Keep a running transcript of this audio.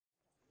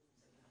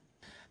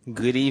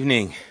Good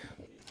evening.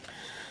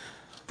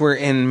 We're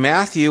in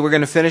Matthew. We're going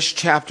to finish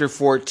chapter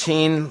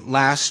 14.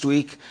 Last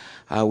week,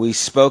 we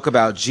spoke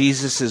about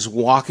Jesus'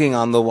 walking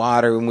on the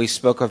water, and we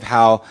spoke of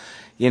how,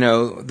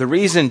 the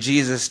reason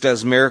Jesus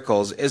does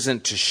miracles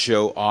isn't to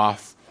show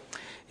off.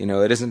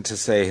 It isn't to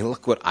say,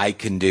 look what I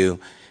can do.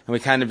 And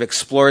we kind of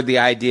explored the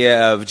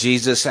idea of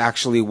Jesus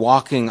actually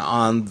walking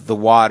on the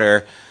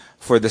water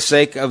for the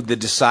sake of the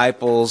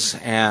disciples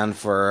and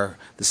for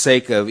the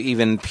sake of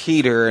even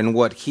Peter and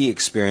what he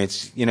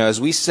experienced. As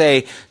we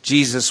say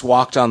Jesus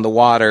walked on the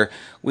water,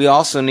 we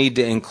also need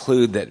to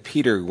include that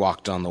Peter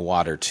walked on the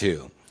water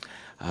too.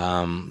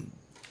 I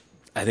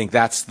think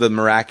that's the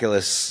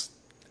miraculous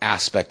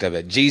aspect of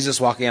it.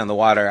 Jesus walking on the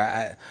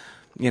water,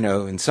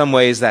 in some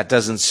ways that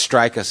doesn't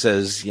strike us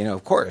as,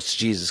 of course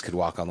Jesus could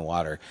walk on the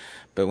water.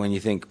 But when you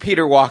think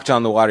Peter walked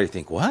on the water, you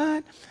think,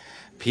 what?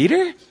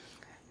 Peter?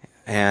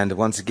 And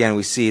once again,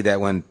 we see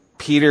that when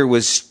Peter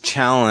was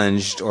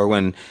challenged, or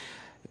when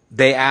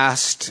they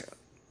asked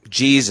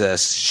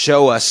Jesus,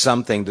 show us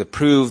something to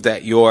prove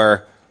that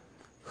you're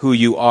who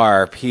you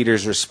are,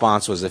 Peter's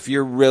response was, if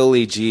you're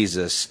really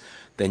Jesus,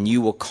 then you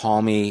will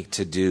call me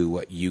to do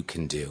what you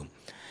can do.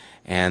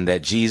 And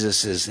that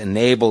Jesus has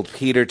enabled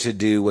Peter to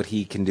do what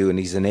he can do, and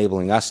he's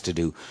enabling us to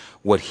do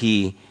what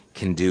he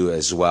can do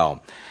as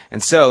well.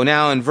 And so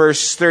now in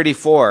verse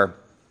 34,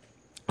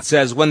 it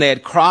says, when they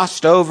had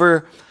crossed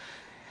over,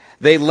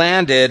 they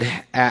landed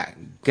at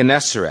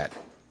Gennesaret.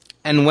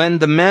 And when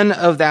the men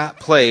of that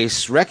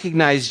place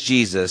recognized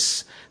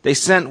Jesus, they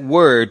sent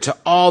word to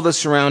all the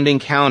surrounding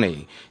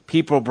county.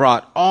 People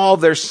brought all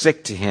their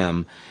sick to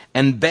him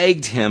and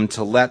begged him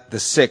to let the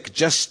sick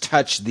just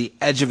touch the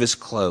edge of his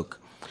cloak.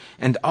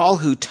 And all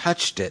who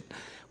touched it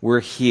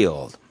were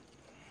healed.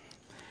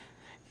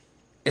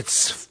 It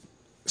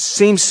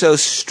seems so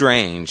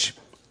strange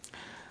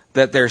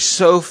that there's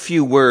so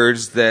few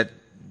words that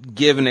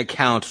give an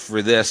account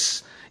for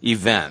this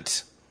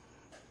event,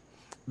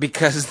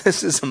 because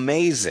this is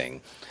amazing.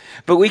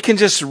 But we can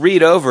just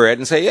read over it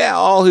and say, yeah,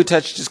 all who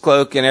touched his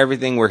cloak and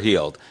everything were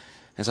healed.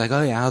 And it's like,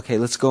 oh yeah, okay,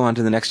 let's go on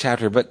to the next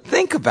chapter. But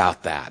think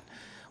about that.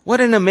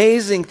 What an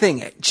amazing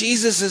thing.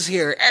 Jesus is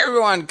here.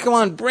 Everyone, come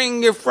on,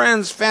 bring your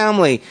friends,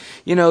 family,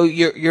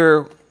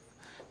 your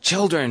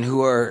children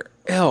who are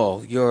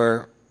ill,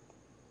 your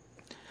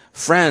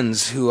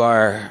friends who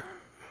are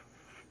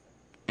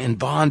in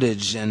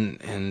bondage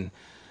and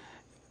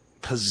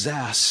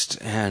possessed,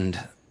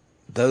 and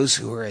those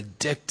who are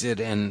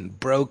addicted and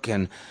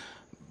broken,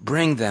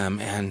 bring them,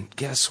 and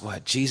guess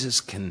what?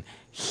 Jesus can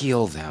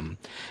heal them.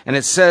 And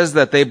it says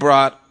that they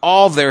brought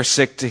all their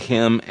sick to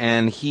him,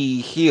 and he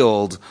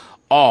healed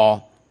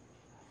all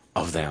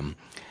of them.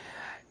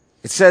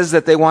 It says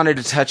that they wanted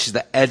to touch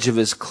the edge of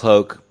his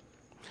cloak.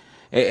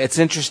 It's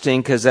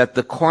interesting because at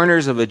the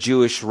corners of a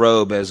Jewish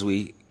robe, as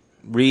we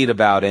read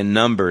about in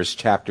Numbers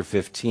chapter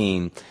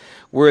 15,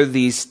 were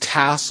these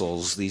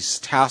tassels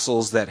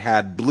that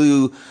had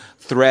blue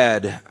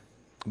thread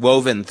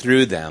woven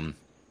through them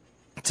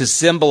to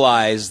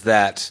symbolize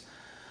that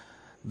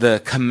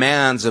the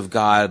commands of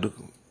God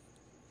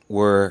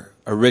were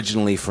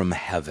originally from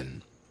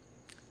heaven.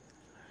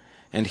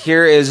 And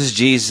here is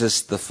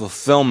Jesus, the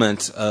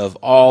fulfillment of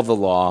all the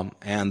law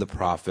and the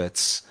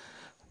prophets,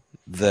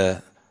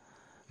 the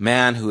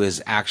man who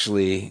is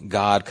actually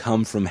God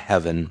come from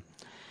heaven,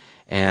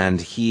 and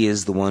he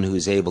is the one who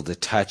is able to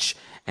touch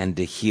and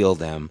to heal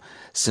them,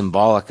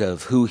 symbolic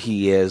of who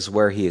he is,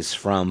 where he is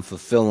from,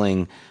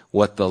 fulfilling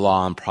what the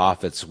law and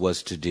prophets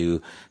was to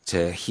do,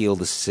 to heal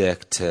the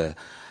sick, to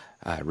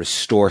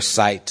restore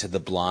sight to the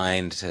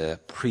blind, to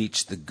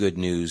preach the good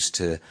news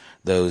to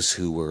those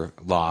who were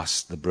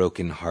lost, the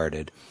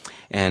brokenhearted.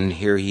 And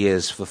here he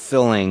is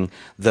fulfilling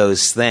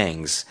those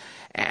things.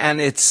 And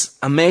it's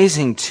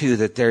amazing, too,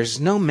 that there's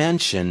no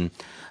mention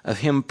of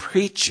him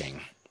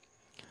preaching.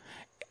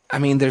 I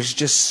mean, there's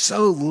just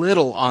so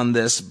little on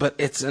this, but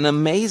it's an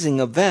amazing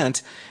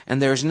event, and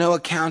there's no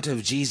account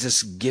of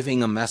Jesus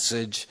giving a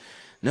message,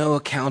 no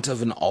account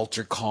of an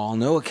altar call,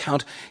 no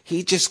account.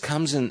 He just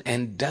comes in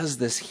and does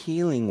this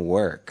healing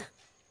work.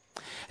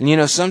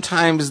 And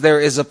sometimes there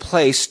is a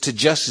place to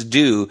just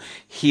do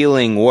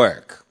healing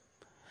work.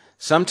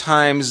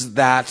 Sometimes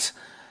that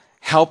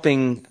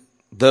helping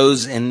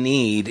those in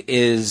need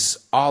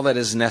is all that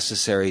is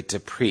necessary to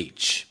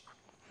preach.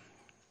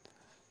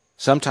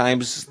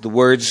 Sometimes the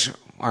words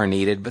are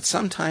needed, but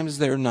sometimes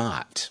they're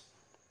not.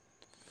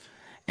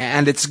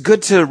 And it's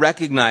good to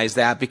recognize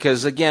that,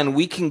 because, again,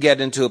 we can get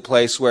into a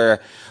place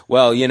where,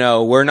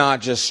 we're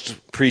not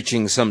just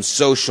preaching some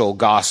social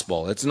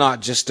gospel. It's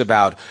not just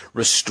about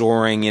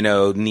restoring,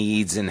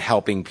 needs and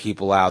helping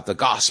people out. The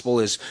gospel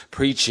is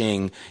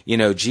preaching,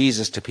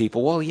 Jesus to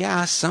people. Well,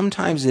 yeah,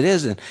 sometimes it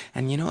isn't.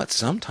 And you know what?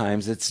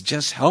 Sometimes it's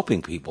just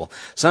helping people.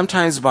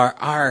 Sometimes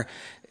our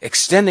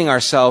extending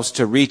ourselves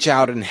to reach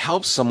out and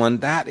help someone,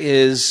 that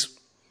is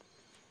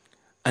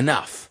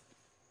enough.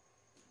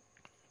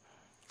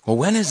 Well,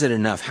 when is it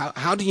enough?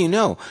 How do you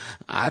know?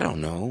 I don't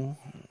know.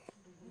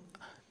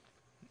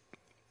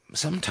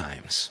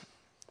 Sometimes.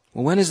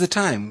 Well, when is the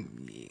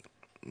time?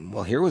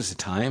 Well, here was a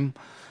time.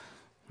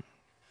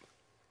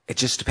 It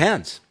just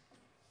depends.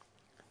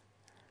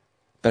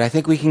 But I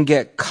think we can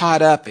get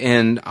caught up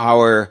in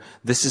our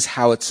this is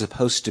how it's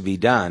supposed to be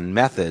done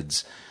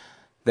methods,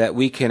 that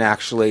we can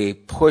actually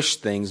push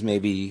things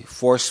maybe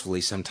forcefully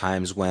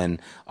sometimes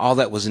when all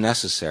that was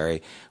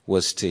necessary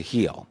was to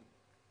heal.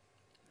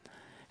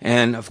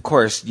 And of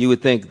course, you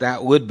would think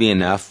that would be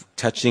enough,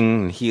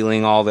 touching and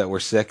healing all that were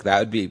sick, that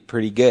would be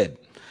pretty good.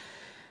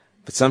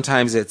 But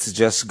sometimes it's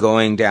just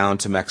going down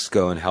to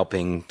Mexico and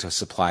helping to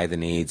supply the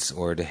needs,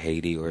 or to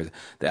Haiti or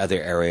the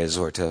other areas,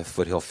 or to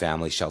Foothill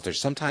Family Shelter.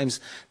 Sometimes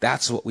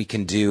that's what we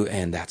can do,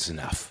 and that's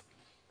enough.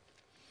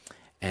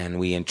 And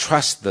we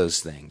entrust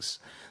those things,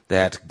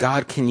 that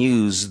God can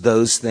use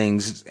those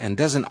things and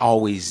doesn't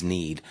always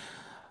need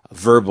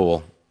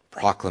verbal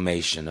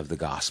proclamation of the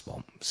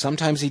gospel.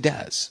 Sometimes he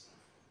does.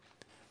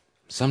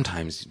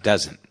 Sometimes he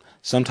doesn't.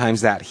 Sometimes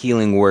that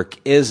healing work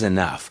is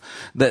enough.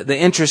 The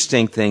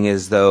interesting thing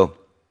is, though,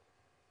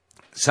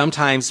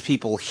 sometimes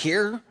people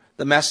hear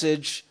the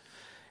message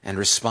and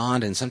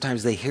respond, and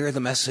sometimes they hear the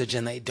message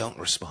and they don't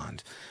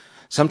respond.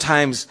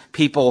 Sometimes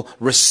people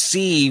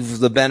receive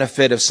the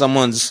benefit of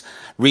someone's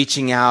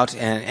reaching out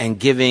and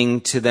giving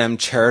to them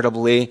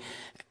charitably,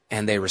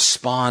 and they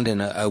respond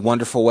in a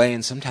wonderful way,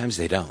 and sometimes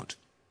they don't.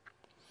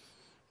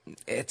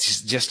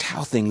 It's just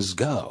how things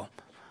go.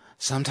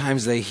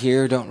 Sometimes they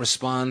hear, don't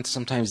respond.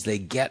 Sometimes they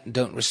get,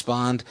 don't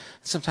respond.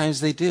 Sometimes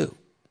they do.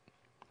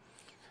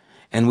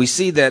 And we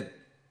see that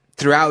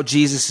throughout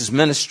Jesus'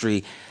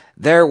 ministry,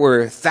 there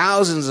were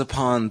thousands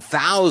upon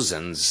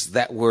thousands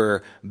that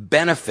were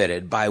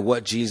benefited by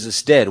what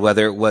Jesus did,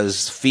 whether it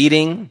was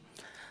feeding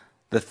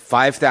the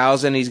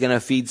 5,000, he's going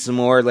to feed some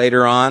more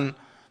later on,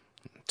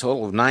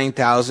 total of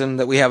 9,000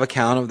 that we have a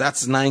count of.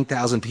 That's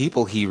 9,000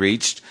 people he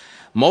reached.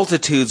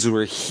 Multitudes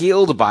were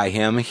healed by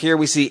him. Here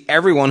we see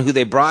everyone who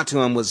they brought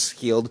to him was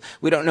healed.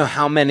 We don't know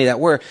how many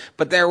that were,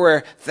 but there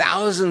were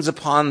thousands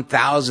upon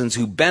thousands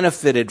who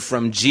benefited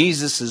from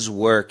Jesus'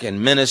 work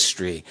and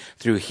ministry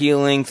through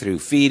healing, through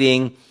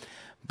feeding.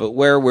 But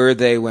where were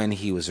they when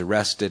he was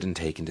arrested and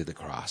taken to the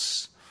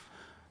cross?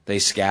 They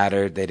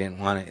scattered. They didn't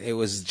want it. It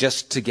was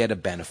just to get a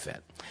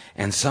benefit.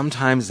 And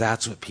sometimes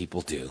that's what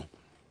people do.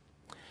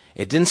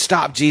 It didn't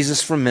stop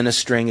Jesus from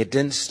ministering. It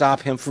didn't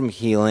stop him from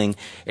healing.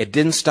 It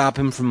didn't stop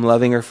him from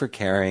loving or for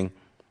caring.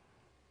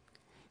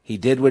 He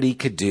did what he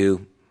could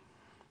do.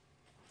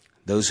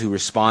 Those who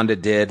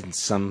responded did, and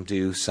some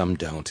do, some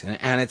don't.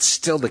 And it's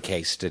still the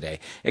case today.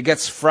 It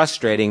gets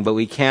frustrating, but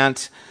we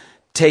can't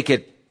take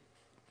it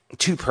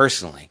too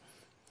personally,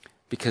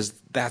 because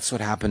that's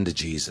what happened to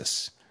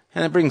Jesus.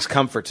 And it brings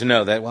comfort to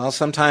know that, well,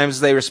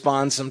 sometimes they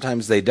respond,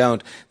 sometimes they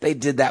don't. They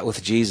did that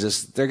with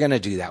Jesus. They're going to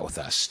do that with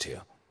us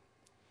too.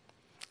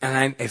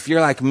 And if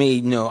you're like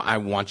me, no, I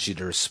want you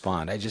to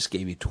respond. I just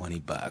gave you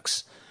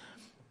 $20.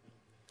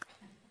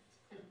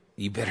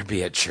 You better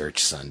be at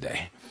church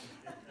Sunday.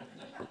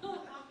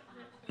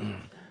 You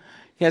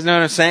guys know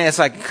what I'm saying? It's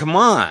like, come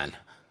on.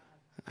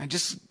 I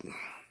just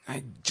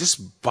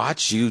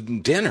bought you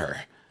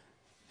dinner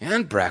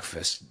and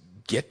breakfast.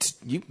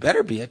 You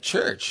better be at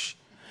church.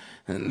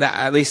 And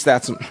at least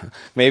that's,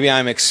 maybe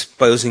I'm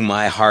exposing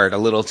my heart a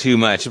little too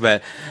much,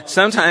 but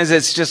sometimes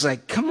it's just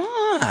like, come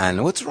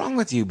on. What's wrong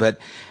with you? But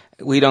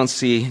we don't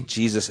see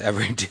Jesus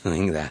ever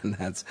doing that.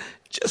 That's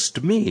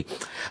just me.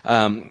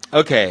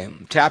 Okay,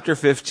 chapter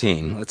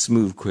 15. Let's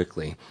move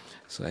quickly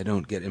so I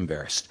don't get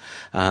embarrassed.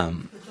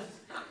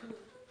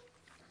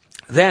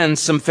 Then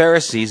some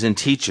Pharisees and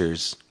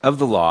teachers of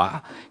the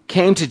law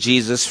came to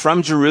Jesus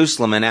from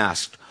Jerusalem and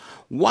asked,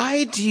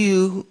 Why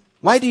do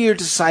your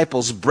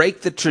disciples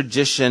break the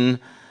tradition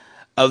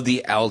of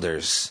the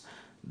elders?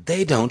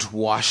 They don't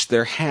wash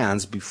their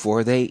hands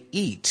before they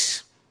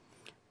eat.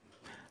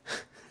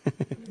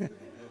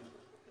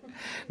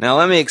 Now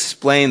let me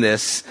explain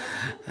this,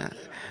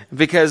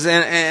 because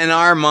in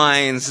our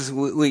minds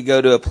we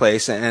go to a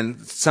place and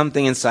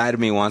something inside of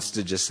me wants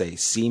to just say,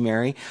 "See,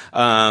 Mary,"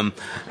 but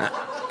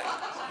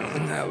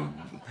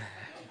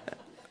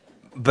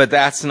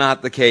that's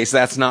not the case.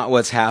 That's not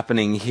what's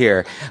happening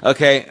here.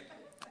 Okay,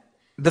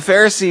 the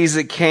Pharisees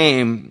that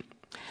came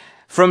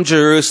from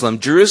Jerusalem.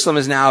 Jerusalem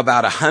is now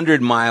about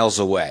 100 miles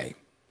away.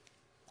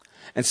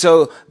 And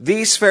so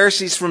these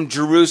Pharisees from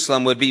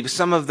Jerusalem would be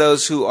some of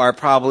those who are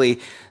probably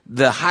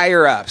the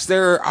higher ups.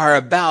 There are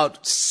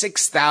about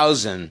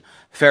 6,000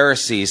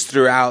 Pharisees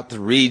throughout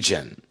the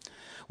region.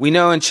 We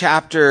know in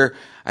chapter,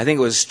 I think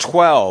it was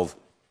 12,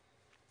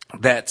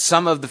 that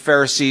some of the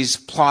Pharisees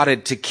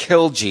plotted to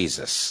kill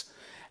Jesus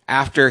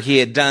after he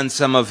had done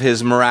some of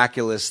his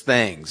miraculous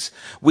things.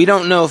 We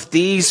don't know if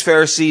these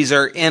Pharisees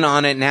are in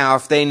on it now,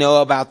 if they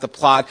know about the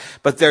plot,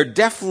 but they're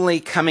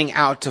definitely coming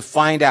out to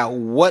find out,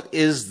 what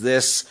is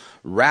this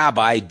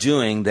rabbi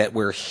doing that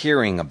we're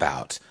hearing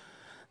about?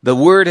 The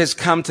word has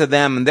come to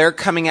them, and they're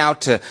coming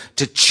out to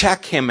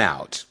check him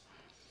out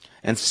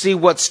and see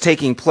what's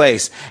taking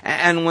place.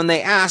 And when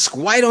they ask,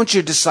 why don't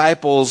your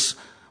disciples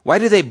Why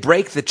do they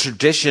break the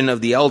tradition of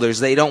the elders?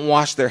 They don't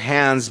wash their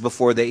hands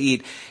before they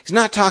eat. He's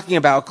not talking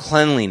about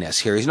cleanliness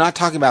here. He's not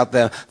talking about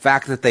the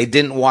fact that they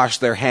didn't wash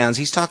their hands.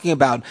 He's talking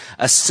about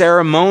a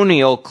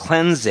ceremonial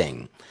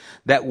cleansing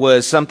that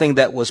was something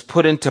that was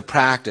put into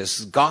practice.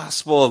 The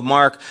Gospel of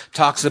Mark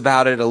talks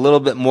about it a little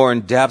bit more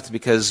in depth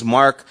because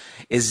Mark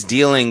is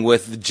dealing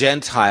with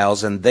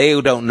Gentiles and they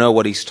don't know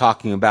what he's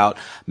talking about.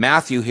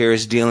 Matthew here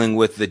is dealing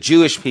with the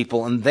Jewish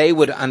people and they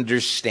would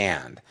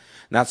understand.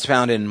 And that's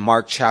found in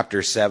Mark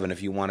chapter 7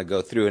 if you want to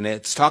go through. And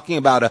it's talking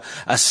about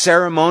a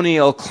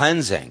ceremonial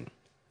cleansing.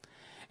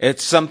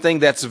 It's something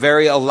that's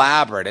very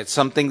elaborate. It's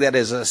something that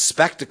is a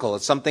spectacle.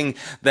 It's something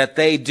that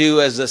they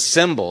do as a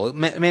symbol.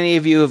 Many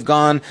of you have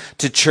gone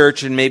to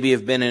church and maybe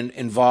have been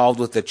involved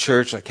with the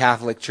church, a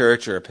Catholic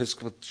church or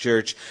Episcopal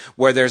church,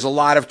 where there's a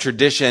lot of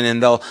tradition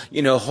and they'll,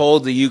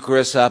 hold the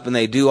Eucharist up and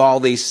they do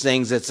all these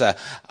things. It's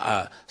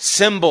a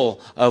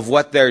symbol of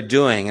what they're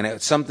doing, and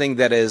it's something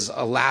that is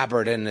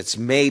elaborate and it's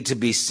made to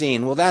be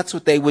seen. Well, that's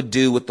what they would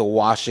do with the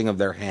washing of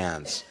their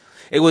hands.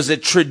 It was a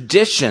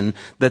tradition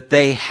that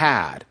they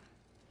had.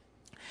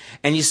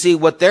 And you see,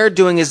 what they're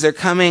doing is they're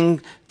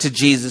coming to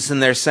Jesus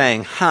and they're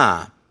saying,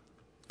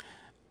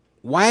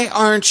 why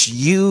aren't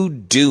you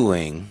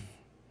doing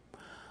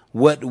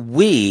what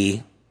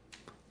we,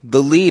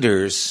 the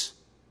leaders,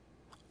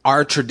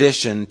 our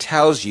tradition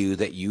tells you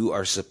that you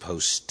are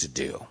supposed to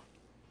do?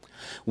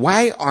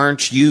 Why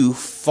aren't you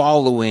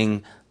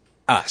following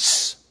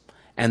us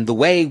and the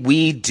way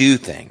we do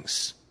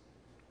things?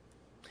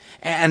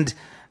 And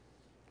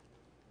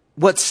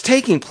what's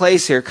taking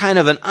place here, kind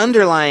of an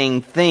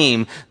underlying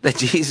theme that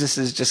Jesus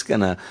is just going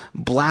to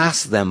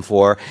blast them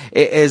for,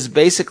 is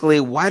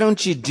basically, why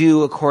don't you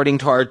do according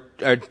to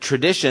our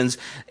traditions?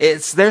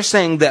 They're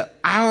saying that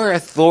our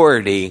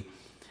authority,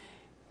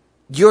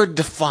 you're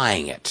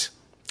defying it.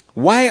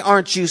 Why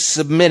aren't you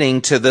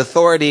submitting to the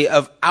authority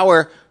of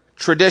our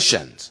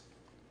traditions?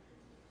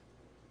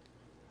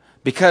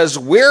 Because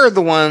we're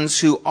the ones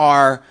who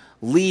are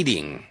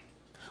leading.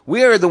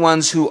 We are the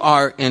ones who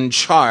are in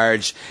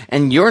charge,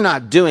 and you're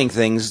not doing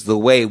things the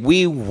way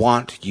we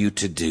want you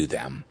to do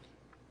them.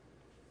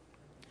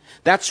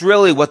 That's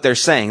really what they're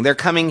saying. They're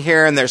coming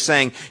here and they're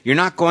saying, you're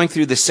not going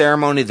through the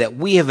ceremony that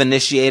we have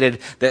initiated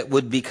that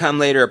would become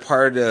later a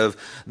part of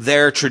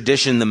their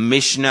tradition, the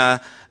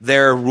Mishnah,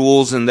 their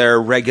rules and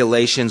their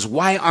regulations.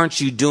 Why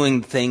aren't you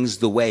doing things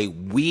the way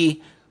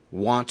we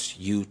want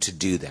you to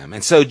do them?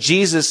 And so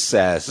Jesus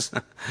says,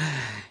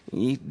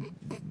 you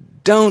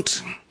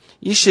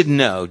should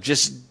know,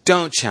 just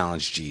don't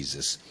challenge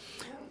Jesus.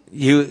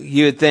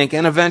 You would think,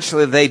 and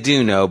eventually they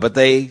do know, but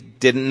they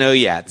didn't know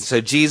yet.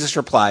 So Jesus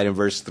replied in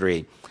verse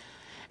 3,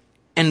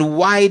 and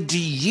why do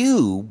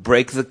you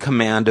break the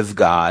command of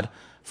God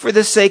for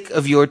the sake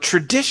of your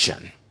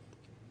tradition?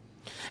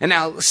 And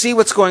now see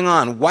what's going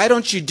on. Why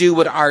don't you do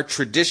what our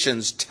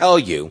traditions tell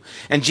you?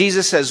 And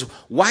Jesus says,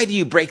 why do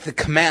you break the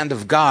command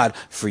of God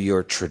for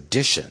your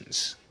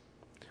traditions?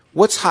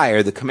 What's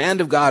higher, the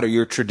command of God or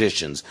your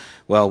traditions?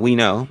 Well, we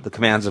know the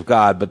commands of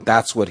God, but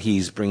that's what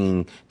he's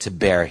bringing to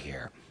bear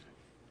here.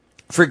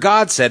 For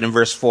God said in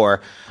verse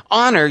 4,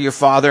 honor your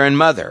father and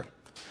mother,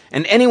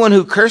 and anyone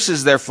who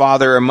curses their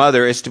father or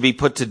mother is to be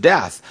put to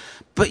death.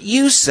 But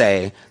you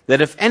say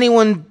that if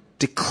anyone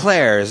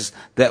declares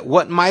that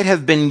what might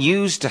have been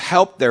used to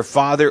help their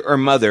father or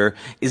mother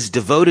is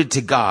devoted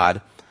to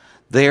God,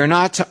 they are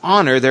not to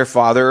honor their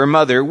father or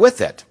mother with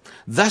it.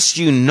 Thus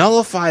you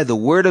nullify the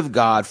word of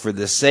God for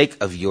the sake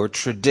of your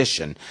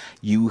tradition,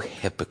 you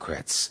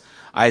hypocrites.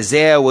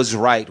 Isaiah was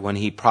right when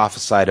he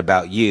prophesied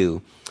about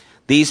you.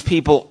 These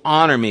people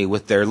honor me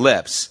with their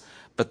lips,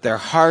 but their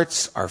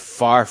hearts are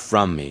far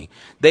from me.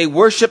 They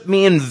worship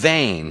me in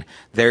vain.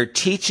 Their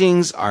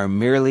teachings are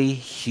merely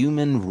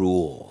human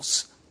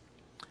rules.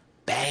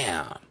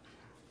 Bam.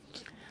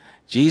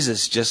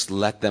 Jesus just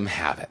let them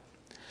have it.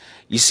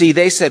 You see,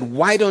 they said,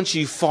 why don't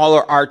you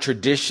follow our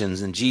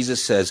traditions? And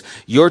Jesus says,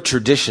 your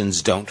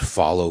traditions don't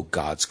follow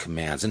God's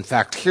commands. In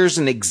fact, here's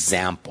an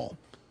example.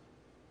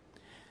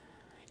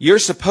 You're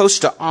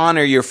supposed to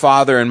honor your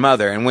father and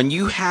mother. And when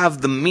you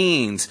have the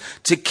means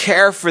to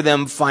care for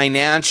them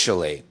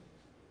financially,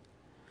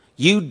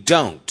 you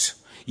don't.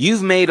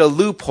 You've made a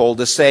loophole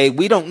to say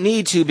we don't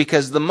need to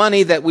because the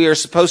money that we are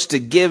supposed to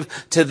give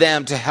to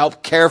them to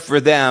help care for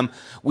them,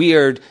 we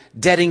are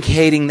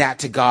dedicating that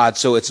to God,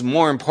 so it's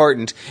more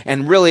important,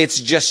 and really it's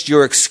just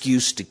your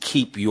excuse to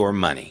keep your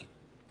money.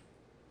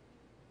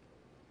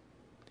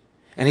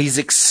 And he's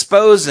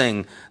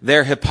exposing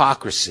their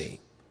hypocrisy.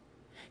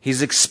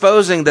 He's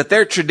exposing that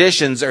their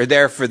traditions are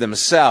there for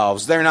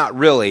themselves. They're not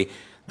really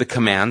the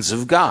commands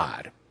of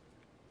God.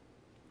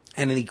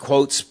 And then he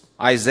quotes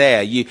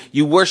Isaiah,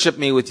 you worship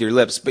me with your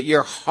lips, but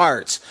your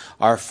hearts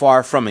are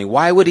far from me.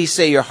 Why would he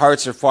say your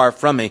hearts are far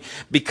from me?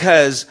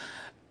 Because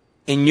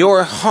in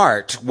your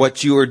heart,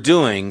 what you are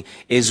doing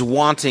is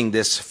wanting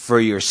this for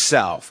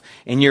yourself.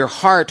 In your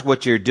heart,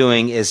 what you're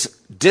doing is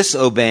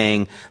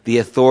disobeying the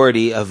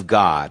authority of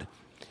God.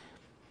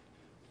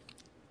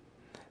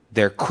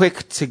 They're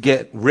quick to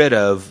get rid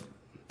of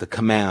the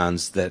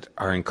commands that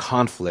are in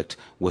conflict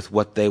with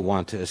what they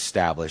want to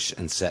establish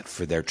and set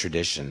for their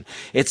tradition.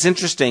 It's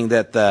interesting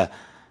that the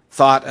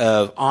thought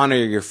of honor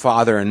your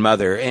father and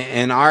mother,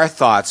 in our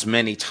thoughts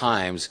many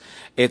times,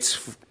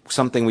 it's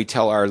something we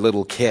tell our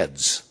little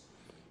kids.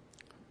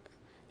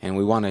 And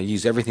we want to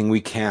use everything we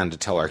can to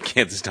tell our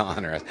kids to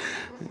honor us.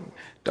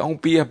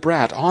 Don't be a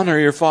brat. Honor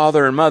your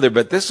father and mother.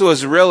 But this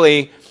was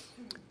really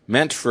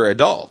meant for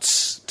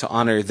adults to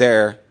honor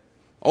their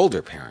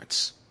older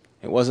parents.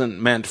 It wasn't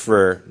meant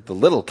for the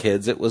little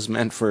kids. It was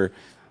meant for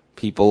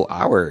people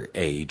our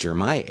age or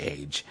my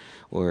age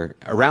or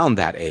around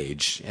that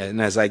age.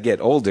 And as I get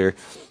older,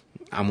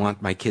 I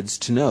want my kids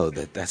to know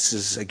that this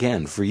is,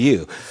 again, for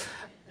you.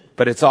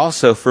 But it's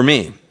also for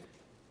me.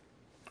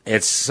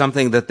 It's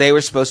something that they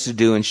were supposed to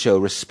do and show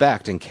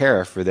respect and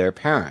care for their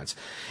parents.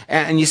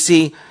 And you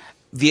see,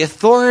 the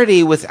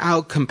authority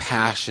without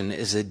compassion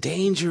is a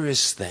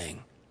dangerous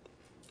thing.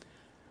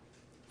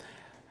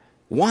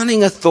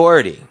 Wanting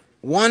authority,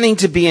 wanting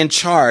to be in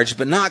charge,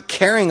 but not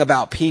caring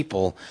about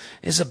people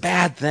is a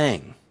bad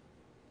thing.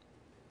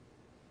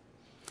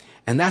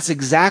 And that's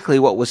exactly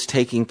what was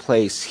taking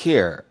place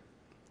here.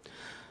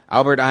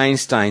 Albert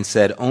Einstein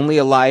said, "Only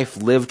a life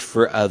lived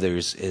for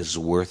others is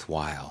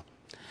worthwhile."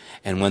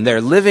 And when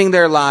they're living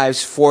their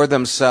lives for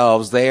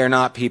themselves, they are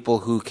not people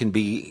who can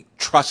be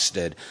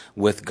trusted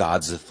with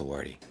God's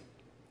authority.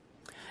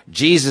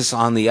 Jesus,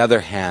 on the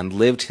other hand,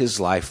 lived his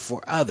life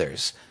for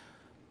others.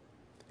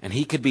 And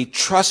he could be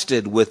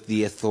trusted with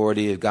the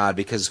authority of God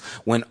because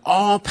when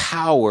all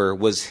power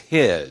was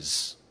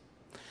his,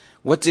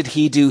 what did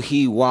he do?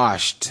 He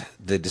washed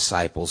the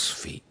disciples'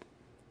 feet.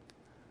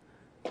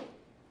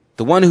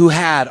 The one who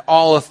had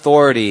all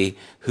authority,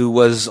 who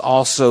was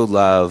also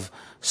love,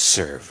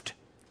 served.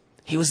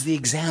 He was the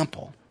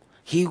example.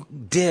 He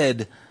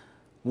did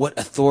what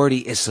authority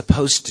is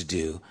supposed to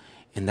do,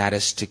 and that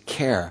is to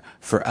care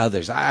for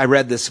others. I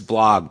read this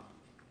blog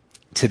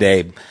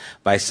today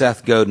by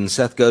Seth Godin.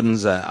 Seth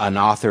Godin's an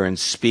author and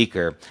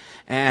speaker,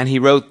 and he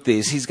wrote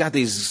these. He's got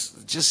these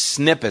just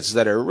snippets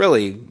that are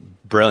really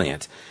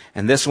brilliant.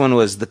 And this one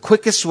was the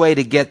quickest way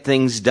to get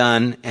things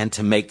done and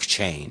to make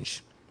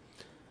change.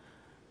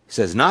 He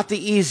says, not the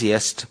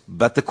easiest,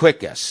 but the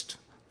quickest.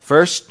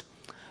 First,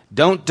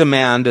 don't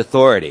demand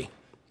authority.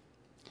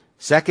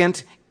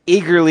 Second,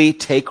 eagerly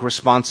take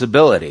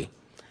responsibility.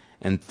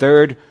 And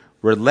third,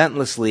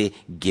 relentlessly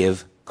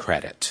give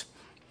credit.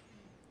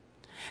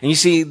 And you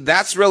see,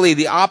 that's really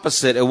the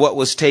opposite of what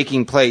was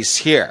taking place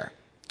here.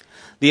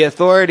 The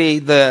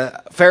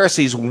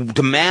Pharisees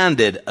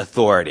demanded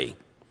authority.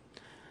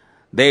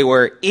 They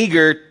were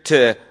eager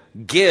to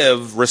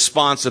give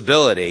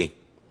responsibility,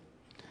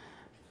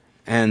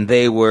 and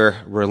they were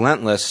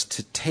relentless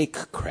to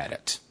take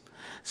credit.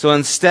 So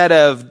instead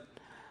of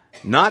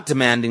not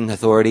demanding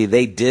authority,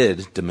 they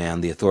did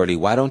demand the authority.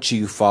 Why don't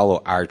you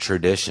follow our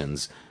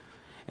traditions?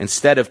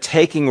 Instead of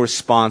taking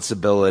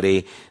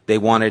responsibility, they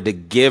wanted to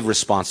give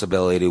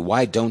responsibility.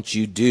 Why don't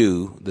you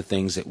do the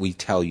things that we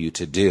tell you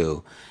to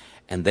do?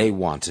 And they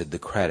wanted the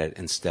credit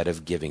instead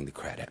of giving the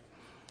credit.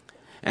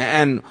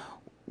 And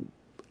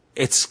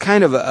it's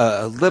kind of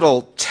a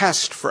little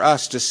test for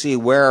us to see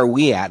where are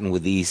we at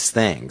with these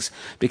things.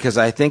 Because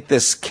I think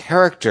this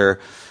character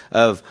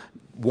of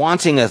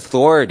wanting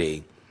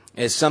authority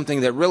is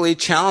something that really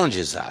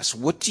challenges us.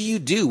 What do you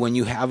do when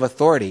you have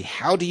authority?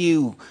 How do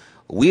you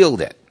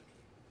wield it?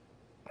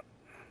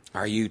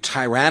 Are you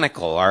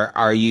tyrannical?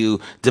 Are you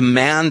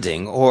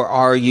demanding? Or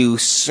are you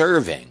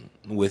serving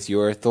with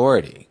your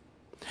authority?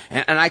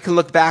 And I can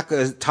look back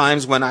at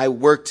times when I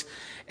worked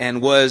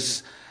and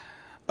was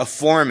a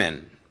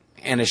foreman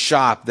in a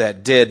shop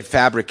that did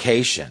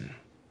fabrication.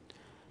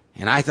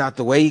 And I thought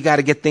the way you got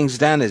to get things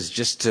done is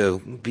just to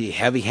be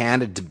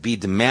heavy-handed, to be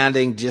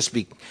demanding, just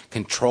be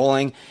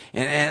controlling.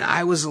 And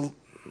I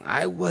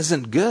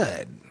wasn't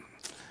good.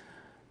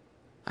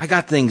 I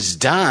got things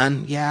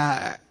done,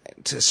 yeah,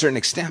 to a certain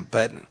extent,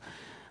 but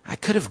I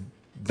could have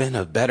been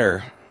a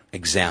better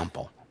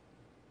example.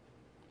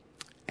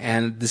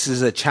 And this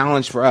is a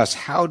challenge for us.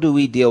 How do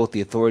we deal with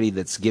the authority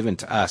that's given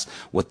to us?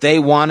 What they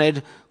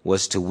wanted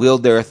was to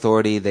wield their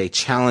authority. They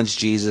challenged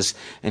Jesus,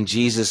 and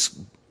Jesus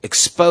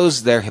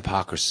exposed their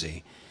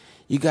hypocrisy.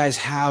 You guys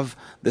have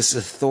this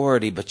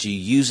authority, but you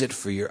use it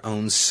for your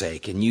own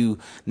sake, and you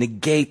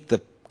negate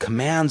the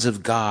commands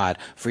of God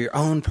for your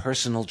own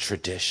personal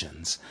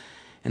traditions.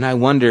 And I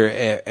wonder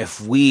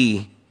if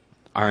we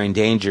are in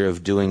danger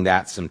of doing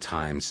that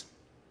sometimes.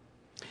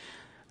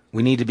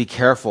 We need to be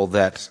careful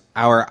that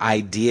our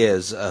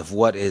ideas of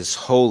what is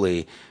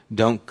holy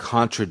don't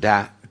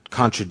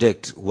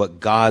contradict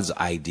what God's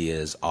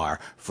ideas are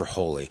for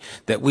holy.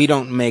 That we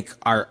don't make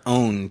our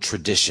own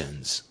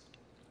traditions.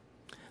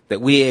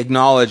 That we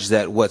acknowledge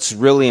that what's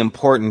really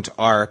important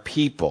are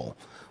people.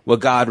 What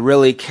God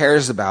really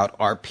cares about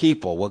are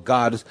people. What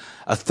God's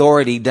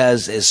authority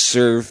does is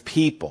serve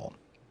people.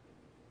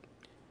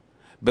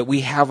 But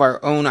we have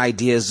our own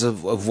ideas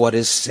of what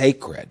is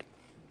sacred.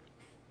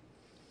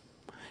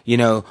 You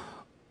know,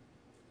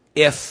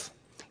 if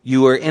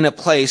you were in a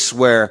place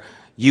where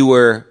you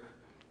were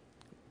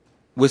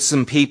with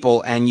some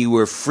people and you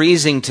were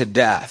freezing to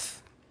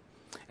death,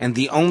 and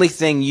the only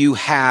thing you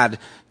had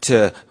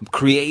to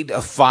create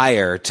a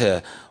fire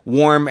to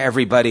warm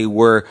everybody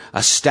were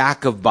a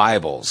stack of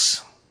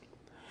Bibles,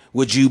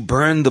 would you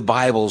burn the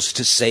Bibles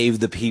to save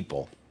the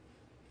people?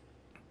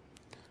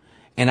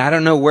 And I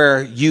don't know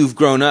where you've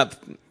grown up,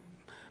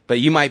 but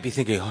you might be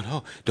thinking, oh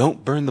no,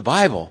 don't burn the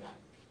Bible.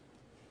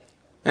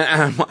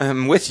 And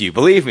I'm with you,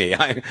 believe me.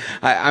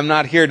 I'm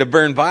not here to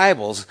burn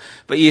Bibles.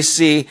 But you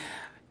see,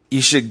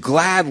 you should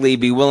gladly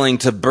be willing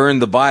to burn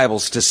the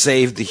Bibles to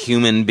save the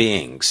human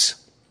beings.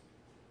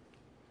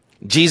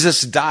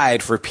 Jesus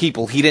died for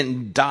people. He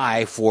didn't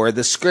die for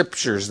the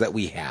scriptures that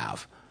we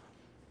have.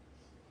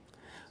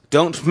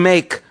 Don't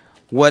make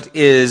what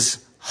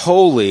is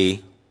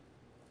holy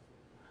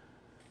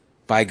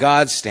by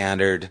God's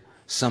standard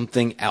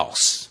something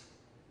else.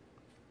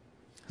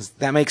 Does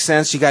that make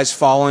sense? You guys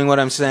following what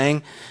I'm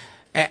saying?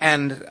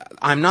 And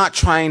I'm not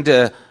trying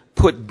to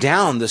put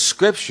down the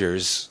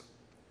scriptures.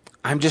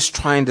 I'm just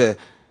trying to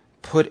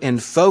put in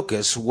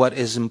focus what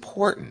is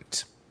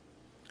important.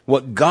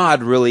 What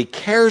God really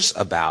cares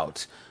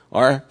about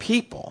are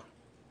people.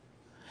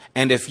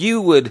 And if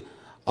you would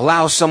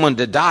allow someone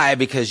to die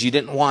because you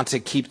didn't want to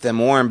keep them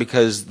warm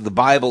because the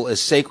Bible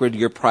is sacred,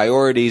 your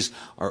priorities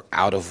are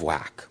out of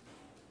whack.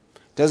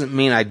 Doesn't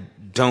mean I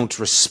don't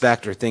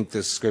respect or think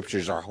the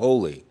scriptures are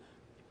holy.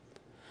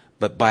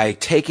 But by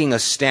taking a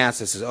stance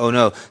that says, oh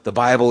no, the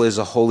Bible is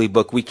a holy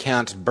book, we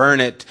can't burn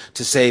it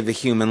to save a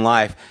human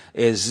life,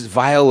 is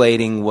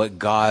violating what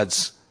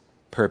God's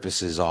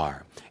purposes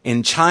are.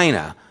 In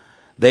China,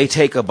 they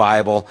take a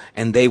Bible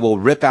and they will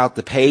rip out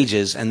the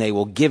pages and they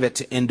will give it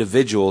to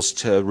individuals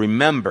to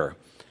remember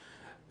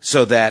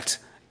so that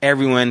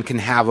everyone can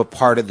have a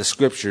part of the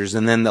scriptures,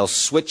 and then they'll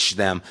switch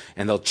them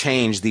and they'll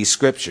change these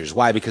scriptures.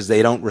 Why? Because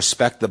they don't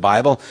respect the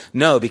Bible?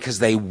 No, because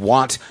they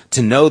want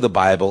to know the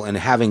Bible, and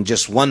having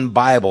just one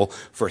Bible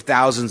for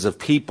thousands of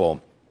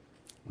people,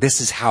 this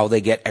is how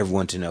they get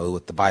everyone to know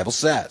what the Bible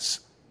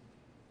says.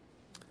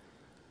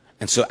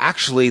 And so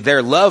actually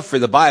their love for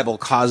the Bible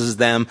causes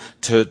them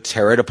to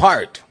tear it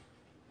apart.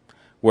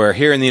 Where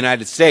here in the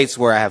United States,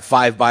 where I have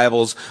 5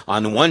 Bibles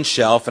on one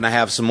shelf and I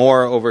have some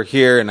more over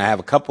here and I have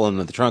a couple in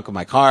the trunk of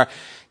my car,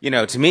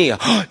 to me,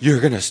 oh,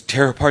 you're going to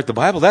tear apart the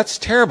Bible? That's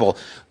terrible.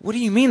 What do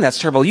you mean that's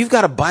terrible? You've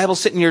got a Bible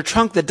sitting in your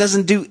trunk that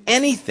doesn't do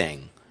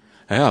anything.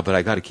 Yeah, but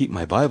I got to keep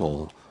my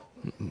Bible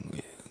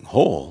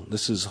whole.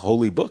 This is a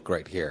holy book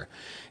right here.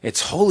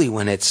 It's holy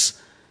when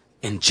it's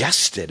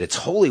ingested. It's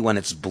holy when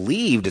it's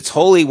believed. It's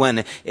holy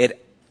when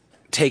it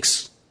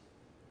takes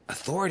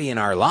authority in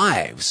our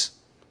lives.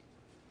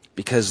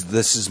 Because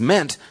this is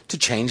meant to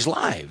change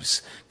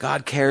lives.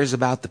 God cares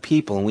about the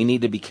people, and we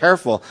need to be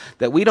careful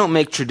that we don't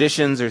make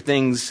traditions or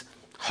things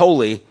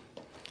holy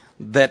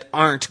that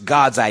aren't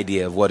God's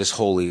idea of what is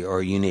holy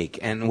or unique.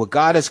 And what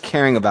God is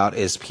caring about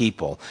is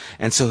people.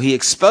 And so he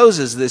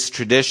exposes this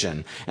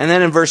tradition. And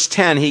then in verse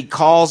 10, he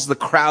calls the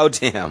crowd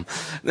to him.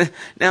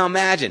 Now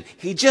imagine,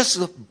 he just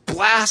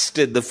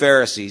blasted the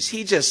Pharisees.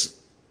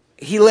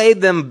 He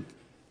laid them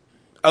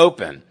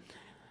open.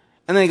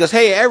 And then he goes,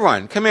 hey,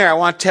 everyone, come here. I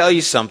want to tell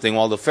you something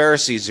while the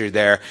Pharisees are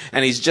there.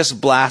 And he's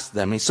just blasted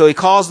them. So he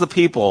calls the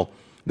people,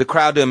 the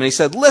crowd to him, and he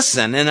said,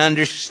 listen and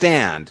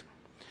understand.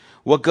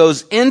 What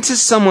goes into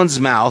someone's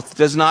mouth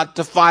does not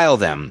defile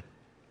them.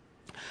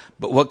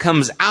 But what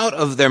comes out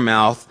of their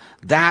mouth,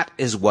 that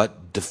is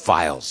what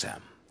defiles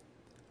them.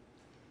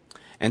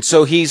 And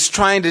so he's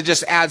trying to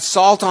just add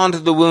salt onto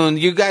the wound.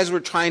 You guys were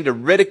trying to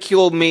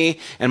ridicule me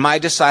and my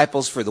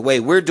disciples for the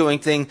way we're doing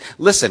things.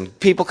 Listen,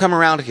 people come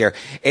around here.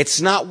 It's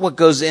not what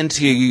goes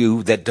into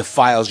you that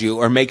defiles you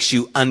or makes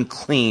you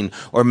unclean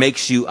or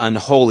makes you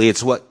unholy.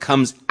 It's what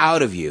comes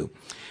out of you.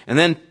 And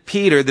then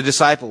Peter, the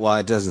disciple, well,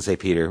 it doesn't say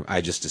Peter. I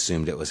just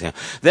assumed it was him.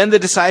 Then the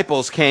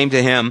disciples came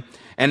to him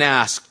and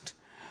asked,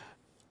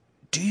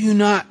 do you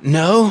not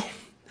know?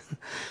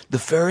 The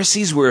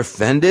Pharisees were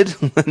offended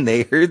when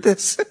they heard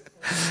this.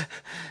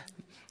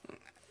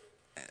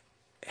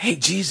 Hey,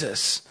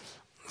 Jesus,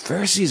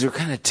 Pharisees are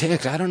kind of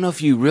ticked. I don't know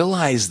if you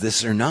realize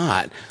this or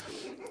not,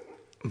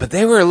 but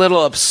they were a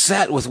little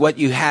upset with what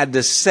you had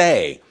to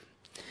say.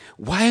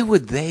 Why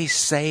would they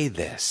say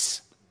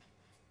this?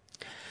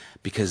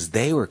 Because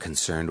they were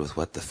concerned with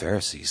what the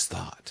Pharisees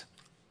thought.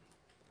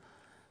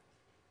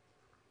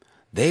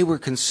 They were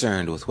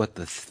concerned with what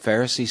the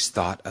Pharisees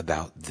thought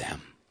about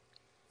them.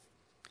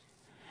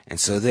 And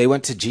so they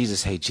went to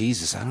Jesus. Hey,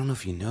 Jesus, I don't know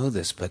if you know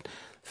this, but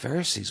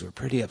Pharisees were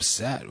pretty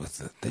upset with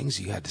the things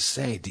you had to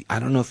say. I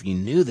don't know if you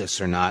knew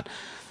this or not.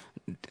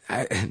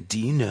 Do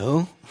you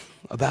know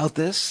about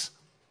this?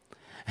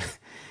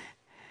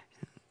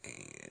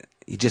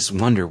 You just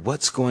wonder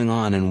what's going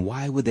on and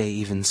why would they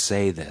even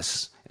say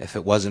this if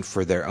it wasn't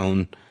for their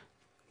own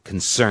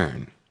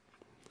concern?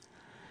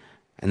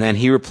 And then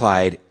he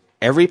replied,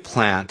 every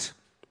plant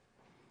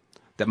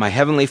that my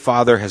heavenly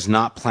Father has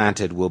not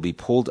planted will be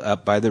pulled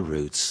up by the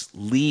roots.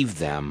 Leave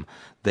them.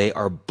 They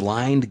are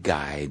blind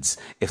guides.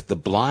 If the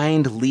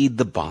blind lead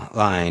the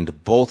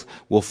blind, both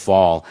will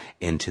fall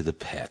into the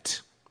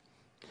pit.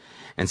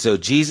 And so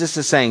Jesus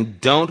is saying,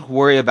 don't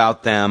worry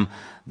about them.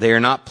 They are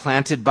not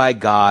planted by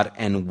God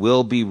and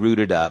will be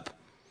rooted up.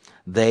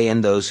 They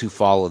and those who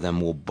follow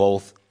them will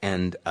both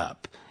end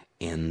up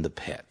in the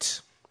pit.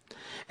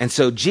 And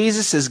so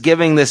Jesus is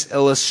giving this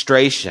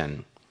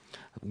illustration.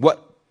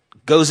 What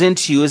goes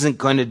into you isn't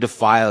going to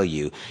defile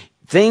you.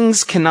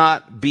 Things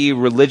cannot be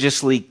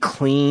religiously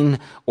clean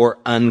or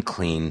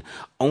unclean.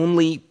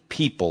 Only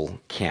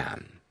people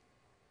can.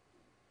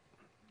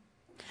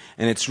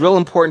 And it's real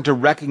important to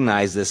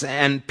recognize this.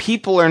 And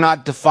people are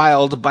not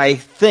defiled by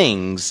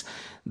things.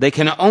 They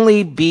can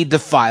only be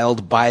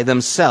defiled by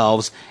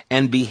themselves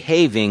and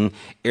behaving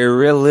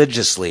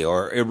irreligiously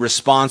or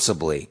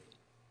irresponsibly.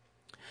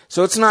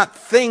 So it's not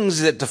things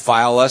that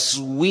defile us.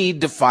 We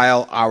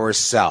defile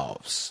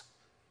ourselves.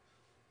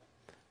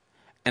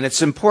 And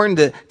it's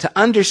important to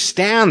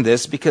understand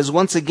this because,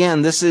 once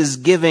again, this is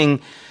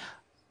giving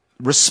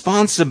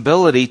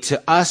responsibility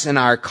to us in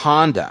our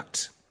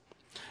conduct,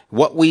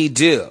 what we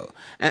do.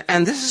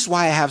 And this is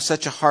why I have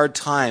such a hard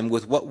time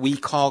with what we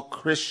call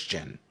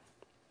Christian.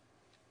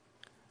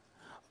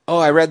 Oh,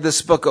 I read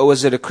this book. Oh,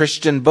 is it a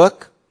Christian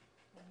book?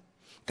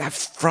 That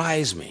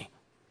fries me.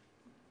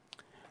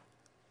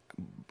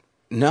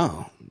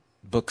 No,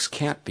 books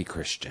can't be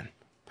Christian.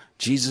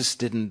 Jesus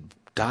didn't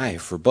die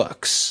for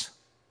books.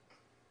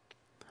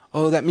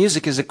 Oh, that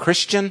music, is it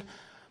Christian?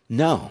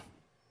 No.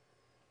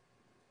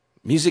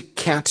 Music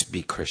can't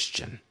be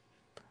Christian.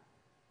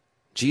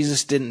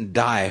 Jesus didn't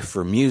die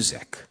for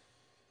music.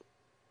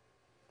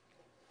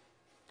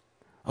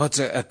 Oh, it's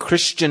a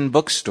Christian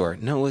bookstore.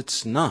 No,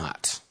 it's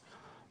not.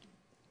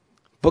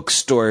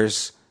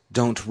 Bookstores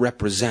don't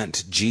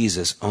represent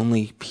Jesus.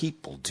 Only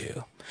people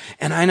do.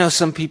 And I know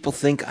some people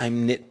think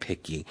I'm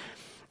nitpicky,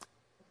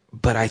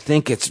 but I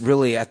think it's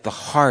really at the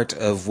heart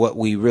of what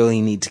we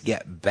really need to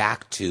get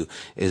back to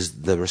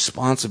is the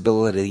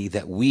responsibility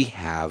that we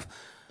have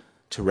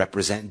to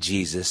represent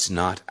Jesus,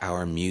 not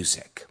our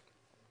music.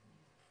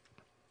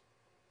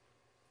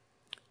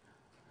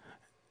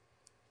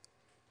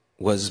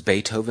 Was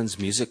Beethoven's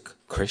music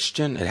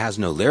Christian? It has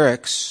no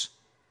lyrics.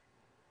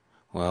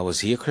 Well,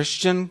 was he a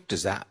Christian?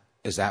 Is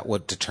that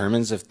what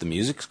determines if the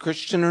music's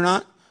Christian or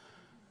not?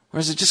 Or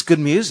is it just good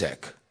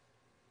music?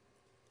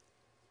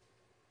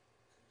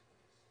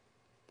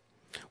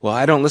 Well,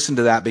 I don't listen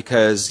to that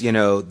because,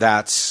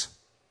 that's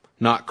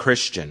not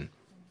Christian.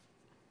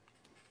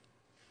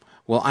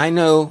 Well, I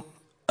know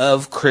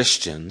of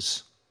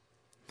Christians,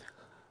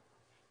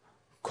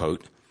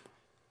 quote,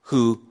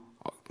 who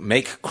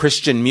make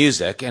Christian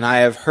music, and I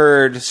have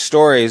heard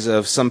stories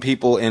of some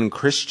people in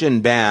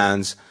Christian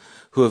bands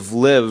who have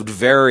lived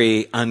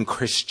very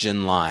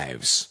unchristian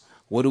lives.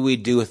 What do we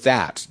do with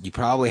that? You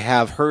probably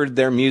have heard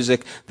their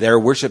music, their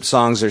worship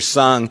songs are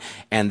sung,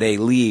 and they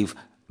live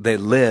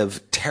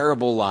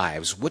terrible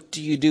lives. What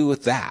do you do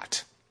with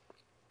that?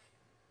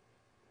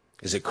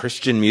 Is it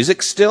Christian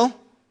music still?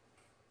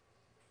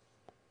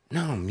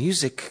 No,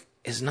 music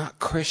is not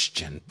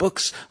Christian.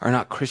 Books are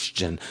not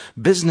Christian.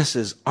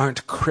 Businesses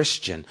aren't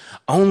Christian.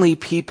 Only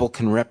people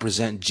can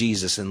represent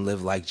Jesus and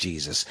live like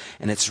Jesus.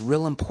 And it's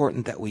real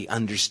important that we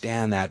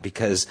understand that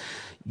because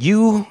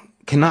you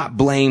cannot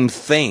blame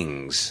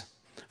things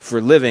for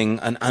living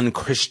an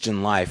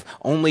unchristian life.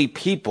 Only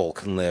people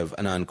can live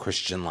an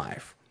unchristian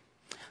life.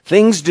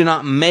 Things do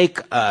not make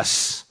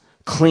us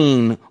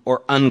clean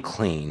or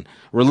unclean,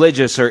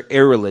 religious or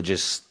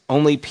irreligious.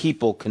 Only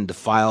people can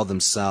defile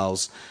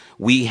themselves.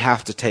 We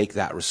have to take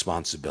that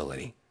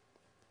responsibility.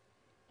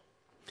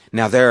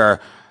 Now, there are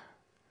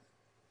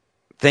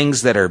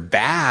things that are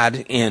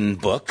bad in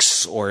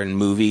books or in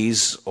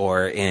movies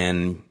or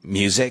in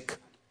music.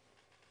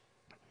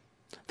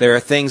 There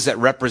are things that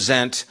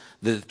represent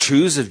the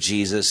truths of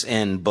Jesus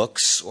in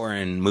books or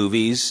in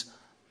movies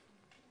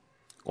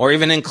or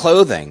even in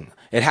clothing.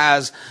 It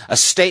has a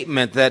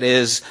statement that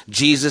is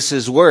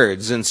Jesus'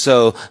 words. And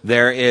so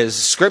there is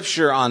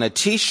scripture on a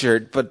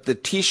t-shirt, but the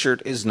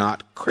t-shirt is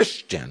not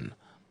Christian.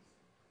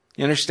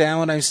 You understand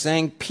what I'm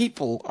saying?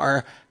 People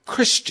are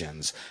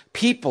Christians.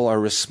 People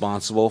are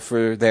responsible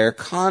for their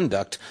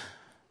conduct.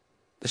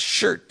 The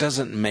shirt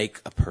doesn't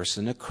make a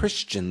person a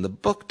Christian. The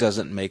book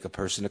doesn't make a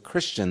person a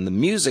Christian. The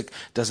music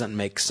doesn't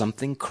make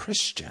something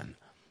Christian.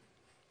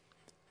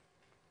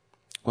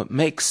 What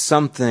makes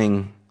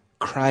something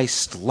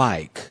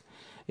Christ-like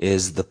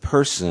is the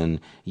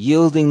person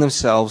yielding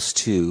themselves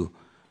to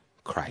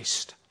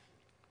Christ,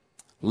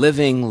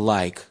 living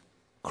like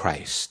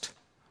Christ.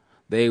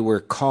 They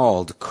were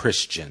called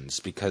Christians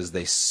because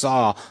they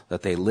saw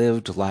that they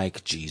lived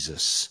like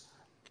Jesus,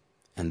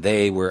 and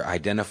they were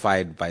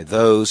identified by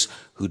those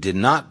who did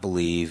not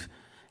believe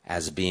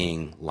as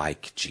being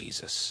like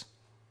Jesus.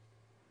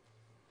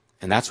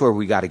 And that's where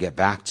we got to get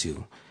back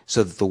to,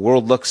 so that the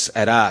world looks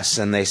at us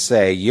and they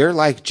say, you're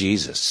like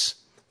Jesus,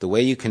 the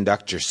way you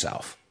conduct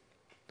yourself.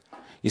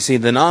 You see,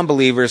 the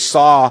non-believers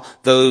saw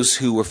those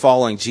who were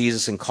following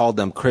Jesus and called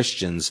them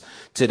Christians.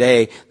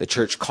 Today, the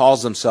church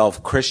calls themselves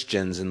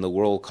Christians and the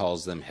world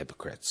calls them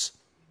hypocrites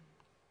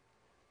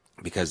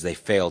because they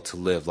fail to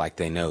live like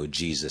they know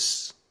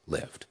Jesus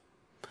lived.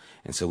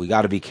 And so we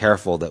got to be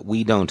careful that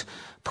we don't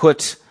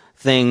put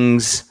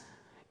things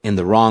in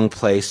the wrong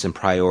place and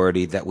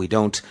priority, that we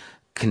don't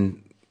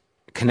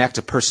connect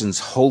a person's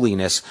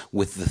holiness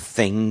with the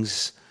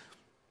things.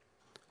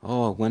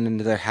 Oh, I went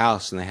into their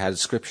house and they had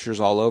scriptures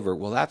all over.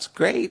 Well, that's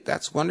great.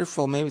 That's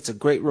wonderful. Maybe it's a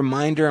great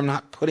reminder. I'm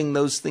not putting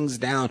those things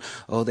down.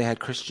 Oh, they had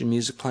Christian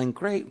music playing.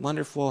 Great,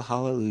 wonderful,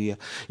 hallelujah.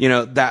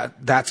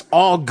 That's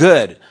all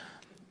good.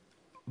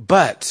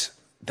 But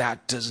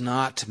that does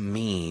not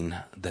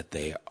mean that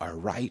they are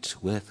right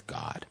with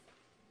God.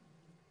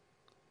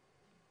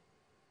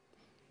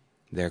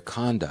 Their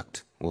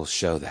conduct will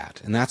show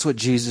that. And that's what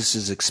Jesus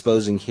is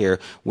exposing here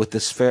with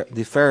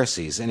the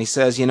Pharisees. And he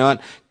says, you know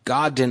what?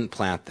 God didn't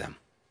plant them.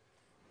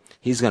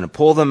 He's going to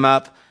pull them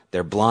up.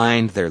 They're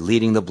blind. They're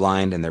leading the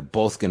blind, and they're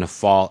both going to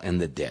fall in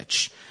the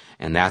ditch.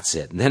 And that's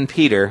it. And then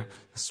Peter,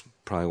 that's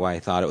probably why I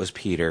thought it was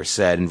Peter,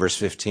 said in verse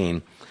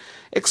 15,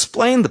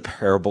 explain the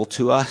parable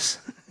to us.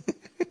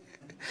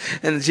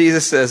 And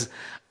Jesus says,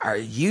 are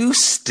you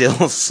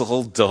still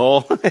so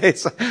dull?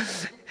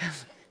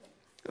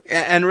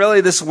 And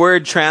really this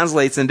word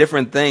translates in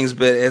different things,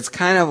 but it's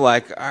kind of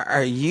like,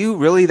 are you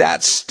really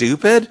that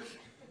stupid?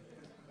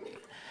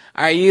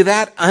 Are you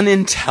that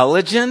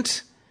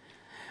unintelligent?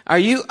 Are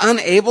you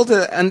unable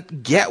to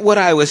get what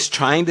I was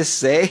trying to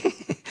say?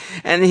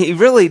 And he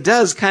really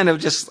does kind of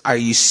just, are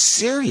you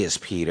serious,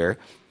 Peter?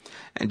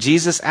 And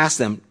Jesus asked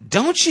them,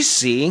 don't you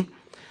see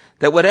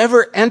that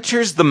whatever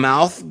enters the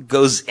mouth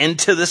goes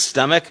into the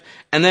stomach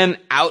and then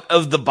out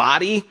of the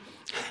body?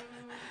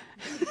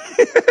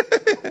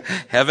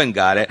 Heaven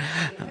got it.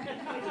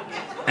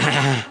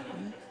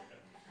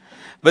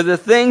 But the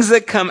things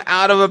that come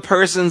out of a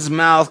person's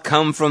mouth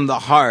come from the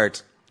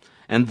heart,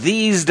 and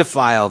these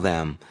defile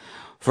them.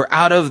 For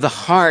out of the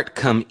heart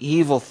come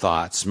evil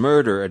thoughts,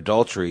 murder,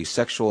 adultery,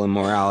 sexual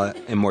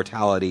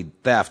immorality,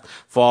 theft,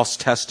 false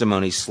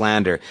testimony,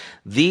 slander.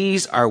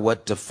 These are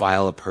what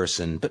defile a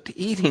person, but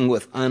eating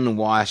with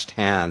unwashed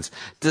hands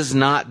does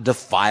not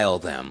defile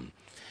them.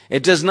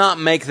 It does not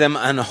make them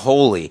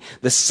unholy.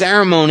 The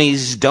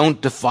ceremonies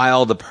don't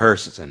defile the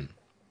person.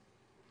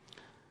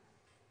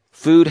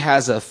 Food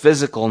has a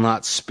physical,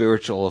 not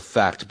spiritual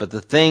effect, but the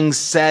things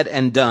said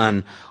and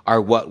done are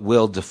what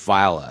will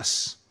defile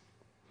us.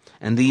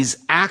 And these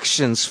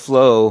actions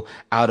flow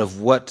out of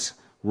what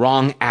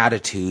wrong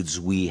attitudes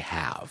we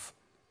have.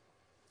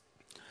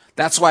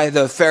 That's why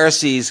the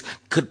Pharisees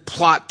could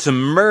plot to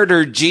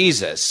murder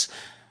Jesus.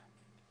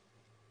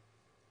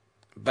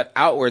 But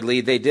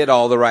outwardly, they did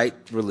all the right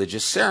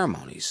religious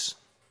ceremonies.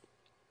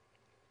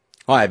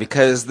 Why?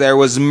 Because there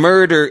was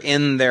murder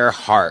in their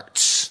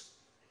hearts.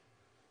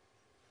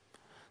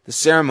 The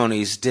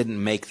ceremonies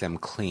didn't make them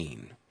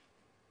clean.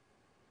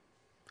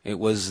 It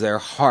was their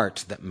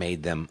heart that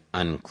made them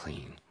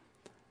unclean.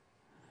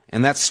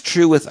 And that's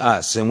true with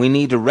us. And we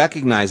need to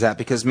recognize that,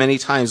 because many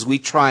times we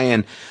try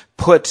and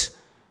put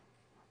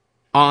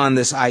on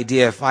this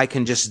idea, if I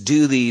can just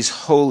do these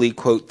holy,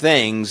 quote,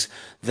 things,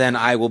 then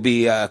I will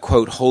be a,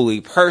 quote, holy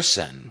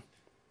person.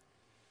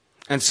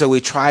 And so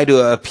we try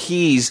to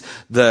appease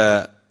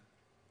the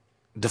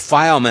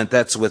defilement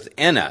that's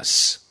within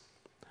us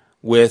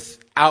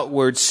with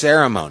outward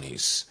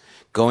ceremonies.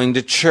 Going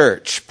to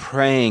church,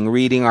 praying,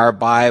 reading our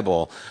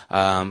Bible,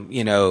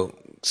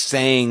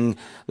 saying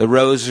the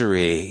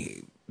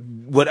rosary,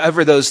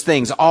 whatever those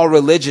things. All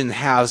religion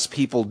has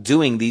people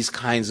doing these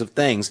kinds of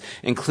things,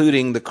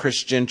 including the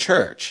Christian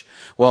church.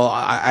 Well,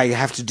 I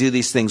have to do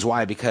these things.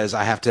 Why? Because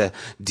I have to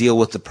deal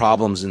with the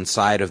problems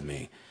inside of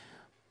me.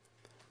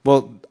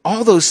 Well,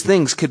 all those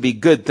things could be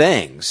good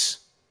things.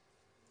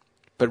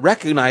 But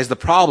recognize the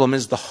problem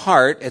is the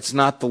heart. It's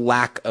not the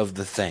lack of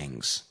the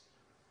things.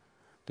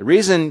 The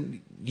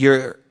reason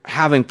you're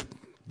having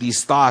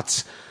these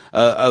thoughts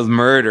of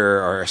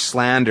murder or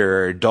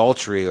slander or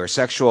adultery or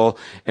sexual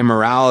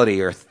immorality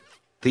or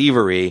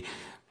thievery,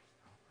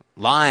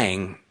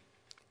 lying,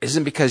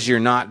 isn't because you're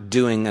not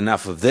doing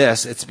enough of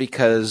this. It's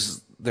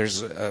because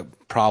there's a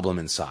problem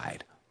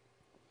inside.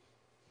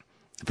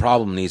 The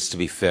problem needs to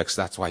be fixed.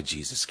 That's why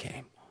Jesus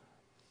came.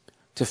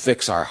 To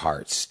fix our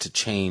hearts, to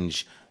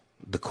change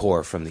the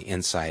core from the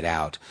inside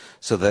out,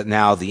 so that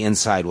now the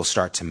inside will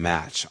start to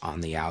match on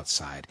the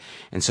outside.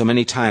 And so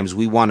many times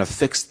we want to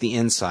fix the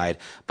inside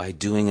by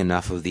doing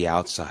enough of the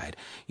outside.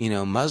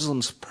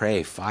 Muslims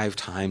pray 5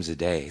 times a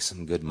day,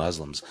 some good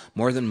Muslims,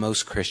 more than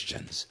most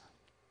Christians,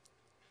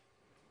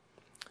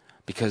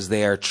 because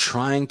they are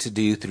trying to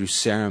do through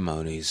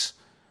ceremonies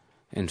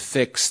and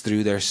fix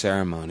through their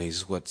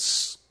ceremonies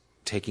what's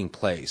taking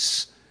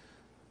place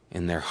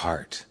in their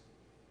heart.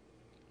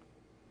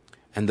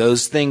 And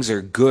those things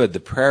are good. The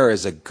prayer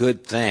is a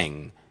good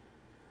thing.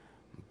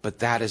 But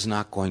that is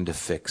not going to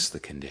fix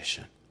the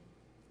condition.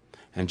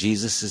 And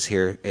Jesus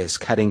is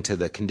cutting to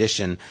the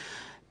condition.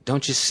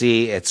 Don't you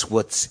see? It's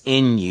what's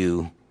in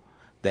you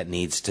that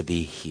needs to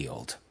be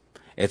healed.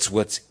 It's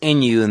what's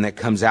in you and that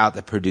comes out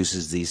that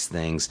produces these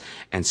things.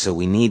 And so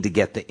we need to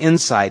get the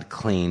inside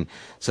clean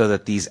so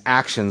that these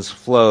actions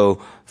flow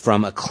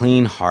from a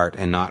clean heart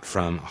and not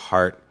from a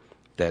heart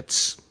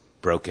that's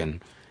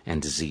broken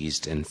and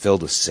diseased and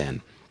filled with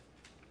sin.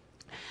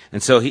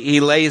 And so he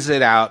lays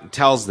it out,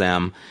 tells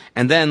them,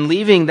 and then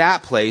leaving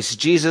that place,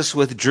 Jesus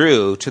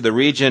withdrew to the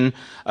region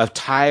of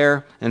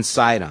Tyre and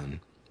Sidon.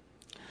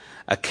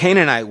 A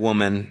Canaanite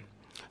woman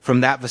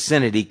from that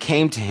vicinity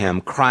came to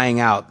him, crying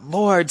out,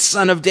 "Lord,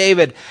 Son of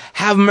David,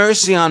 have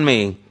mercy on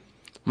me.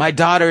 My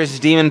daughter is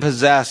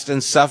demon-possessed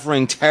and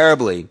suffering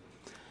terribly."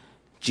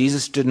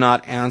 Jesus did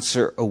not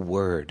answer a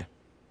word.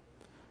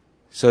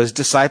 So his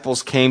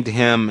disciples came to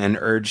him and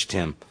urged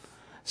him,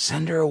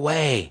 "Send her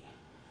away,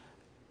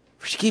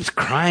 for she keeps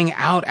crying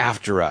out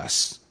after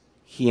us."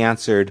 He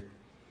answered,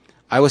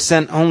 "I was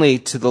sent only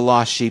to the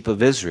lost sheep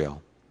of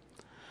Israel."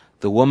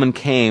 The woman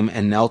came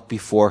and knelt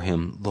before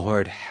him.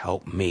 "Lord,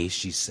 help me,"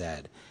 she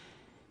said.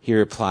 He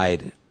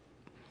replied,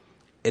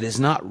 "It is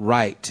not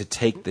right to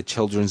take the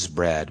children's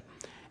bread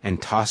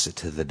and toss it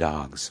to the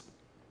dogs."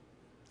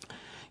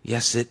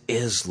 "Yes, it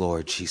is,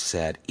 Lord," she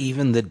said.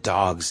 "Even the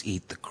dogs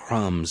eat the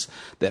crumbs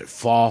that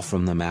fall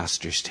from the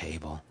master's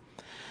table."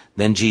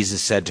 Then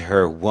Jesus said to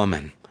her,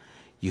 "Woman,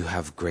 you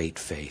have great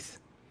faith.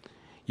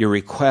 Your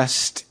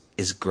request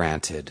is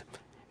granted."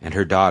 And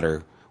her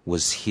daughter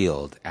was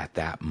healed at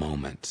that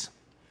moment.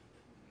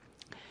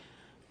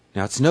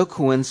 Now, it's no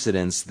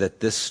coincidence that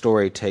this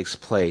story takes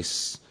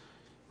place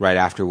right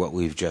after what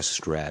we've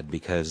just read,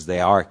 because they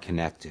are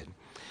connected.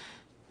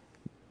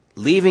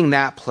 Leaving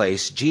that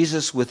place,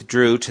 Jesus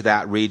withdrew to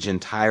that region,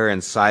 Tyre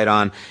and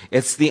Sidon.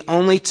 It's the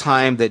only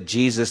time that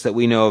Jesus, that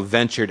we know of,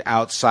 ventured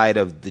outside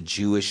of the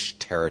Jewish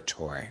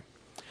territory.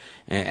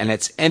 And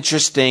it's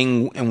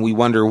interesting, and we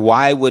wonder,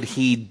 why would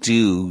he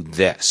do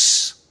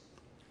this?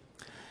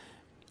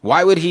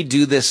 Why would he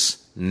do this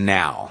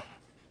now?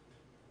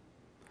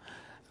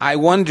 I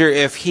wonder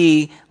if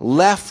he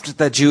left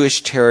the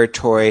Jewish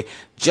territory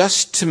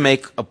just to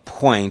make a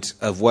point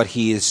of what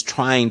he is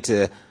trying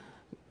to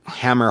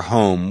hammer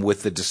home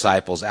with the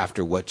disciples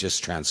after what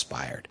just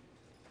transpired.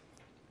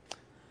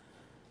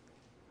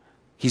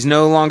 He's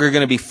no longer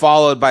going to be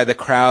followed by the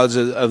crowds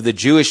of the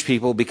Jewish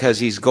people because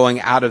he's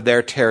going out of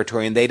their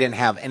territory, and they didn't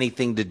have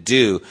anything to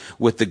do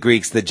with the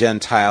Greeks, the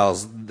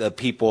Gentiles, the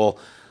people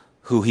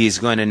who he's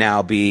going to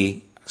now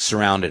be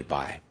surrounded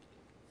by.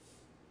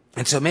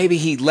 And so maybe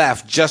he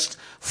left just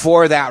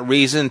for that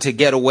reason, to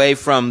get away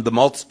from the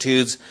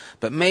multitudes,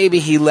 but maybe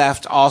he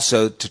left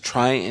also to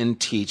try and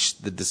teach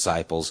the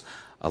disciples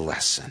a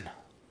lesson.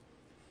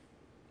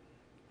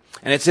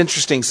 And it's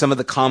interesting, some of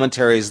the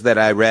commentaries that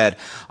I read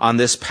on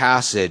this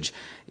passage,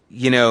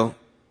 it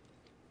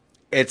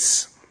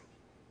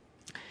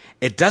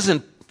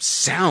doesn't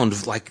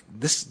sound like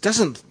this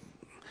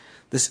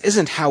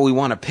isn't how we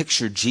want to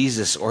picture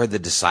Jesus or the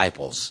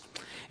disciples.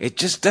 It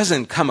just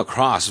doesn't come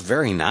across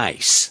very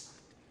nice.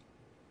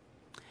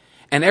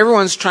 And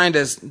everyone's trying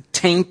to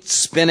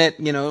spin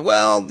it,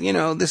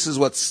 this is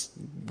what's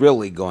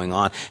really going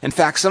on. In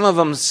fact, some of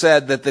them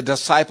said that the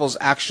disciples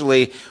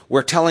actually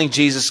were telling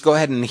Jesus, "Go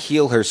ahead and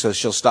heal her so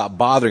she'll stop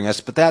bothering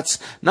us." But that's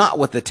not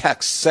what the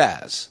text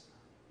says.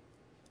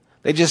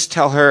 They just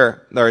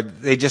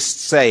they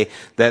just say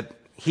that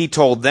he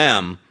told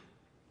them,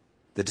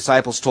 the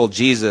disciples told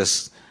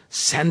Jesus,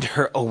 "Send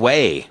her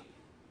away."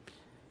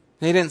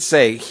 They didn't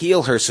say,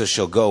 "Heal her so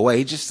she'll go away."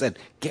 He just said,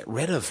 "Get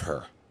rid of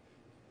her."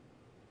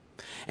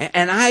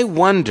 And I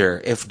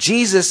wonder if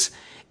Jesus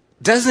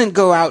doesn't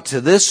go out to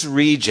this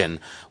region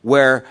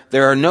where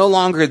there are no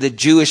longer the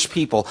Jewish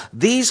people.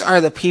 These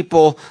are the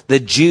people the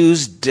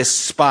Jews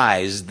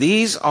despise.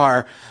 These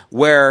are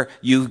where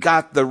you've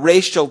got the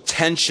racial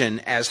tension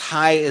as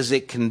high as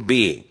it can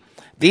be.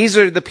 These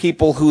are the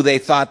people who they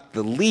thought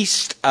the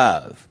least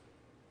of.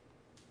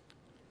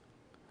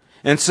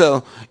 And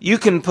so you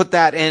can put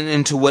that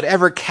into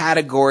whatever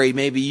category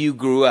maybe you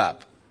grew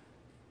up.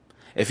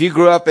 If you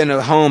grew up in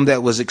a home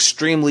that was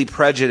extremely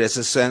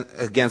prejudiced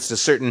against a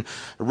certain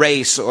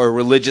race or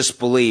religious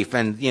belief,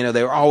 and,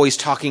 they were always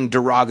talking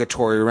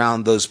derogatory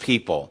around those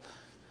people,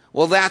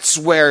 well, that's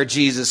where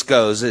Jesus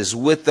goes, is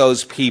with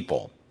those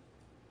people.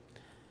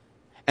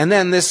 And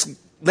then this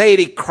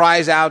lady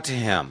cries out to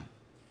him,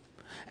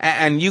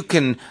 and you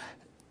can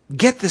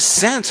get the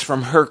sense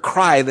from her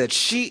cry that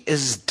she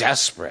is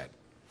desperate.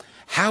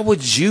 How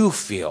would you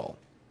feel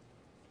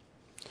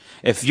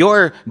if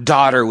your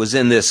daughter was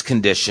in this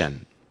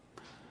condition,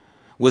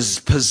 was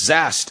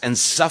possessed and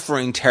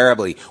suffering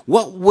terribly?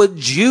 What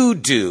would you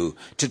do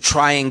to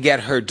try and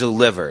get her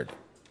delivered?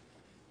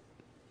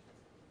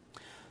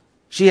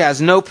 She has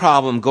no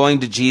problem going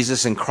to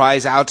Jesus and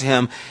cries out to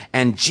him,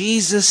 and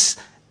Jesus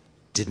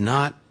did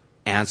not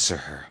answer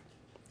her.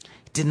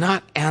 Did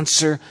not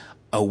answer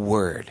a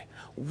word.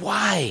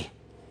 Why?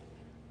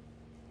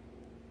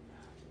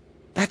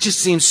 That just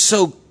seems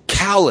so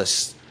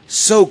callous,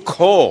 so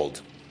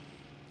cold.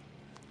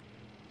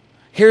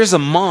 Here's a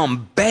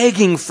mom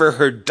begging for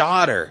her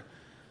daughter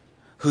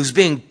who's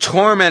being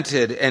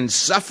tormented and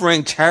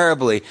suffering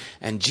terribly,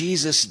 and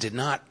Jesus did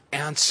not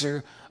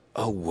answer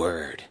a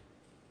word.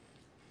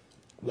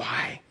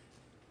 Why?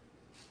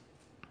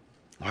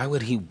 Why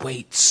would he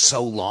wait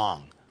so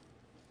long?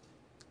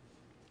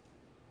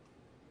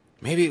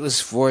 Maybe it was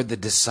for the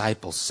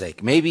disciples'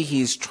 sake. Maybe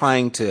he's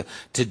trying to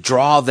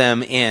draw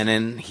them in,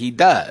 and he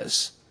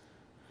does.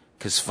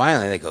 Because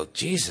finally they go,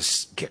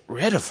 Jesus, get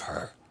rid of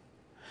her.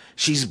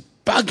 She's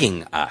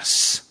bugging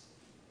us.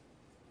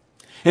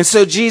 And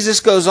so Jesus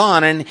goes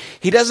on, and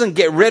he doesn't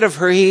get rid of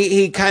her.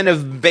 He kind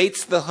of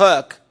baits the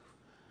hook.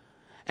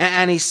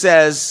 And he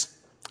says,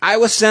 I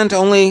was sent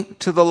only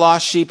to the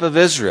lost sheep of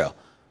Israel.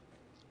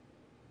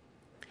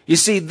 You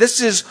see,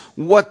 this is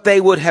what they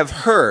would have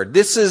heard.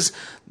 This is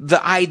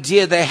the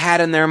idea they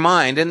had in their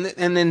mind.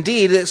 And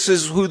indeed, this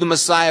is who the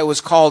Messiah was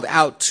called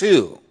out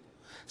to,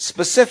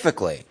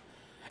 specifically.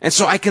 And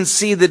so I can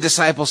see the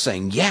disciples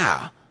saying,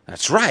 yeah,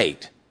 that's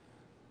right.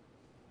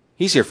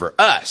 He's here for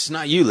us,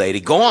 not you, lady.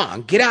 Go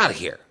on, get out of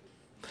here.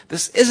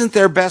 This isn't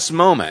their best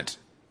moment.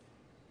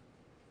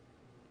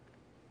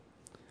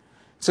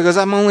 So he goes,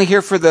 I'm only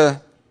here for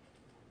the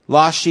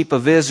lost sheep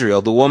of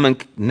Israel. The woman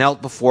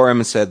knelt before him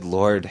and said,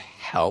 Lord,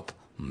 help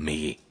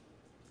me.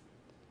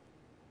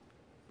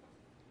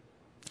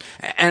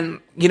 And,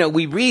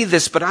 we read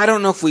this, but I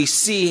don't know if we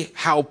see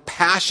how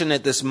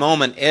passionate this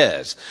moment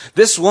is.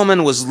 This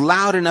woman was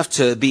loud enough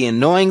to be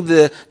annoying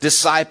the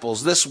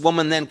disciples. This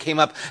woman then came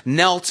up,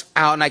 knelt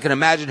out, and I can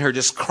imagine her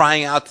just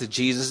crying out to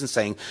Jesus and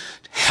saying,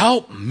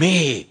 help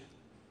me.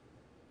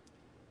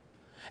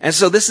 And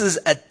so this is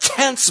a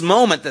tense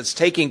moment that's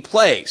taking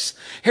place.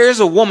 Here's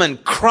a woman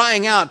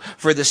crying out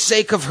for the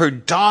sake of her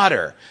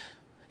daughter.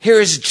 Here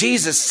is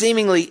Jesus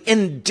seemingly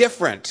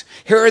indifferent.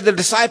 Here are the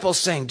disciples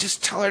saying,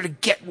 just tell her to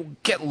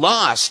get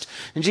lost.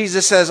 And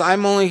Jesus says,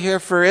 I'm only here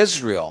for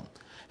Israel.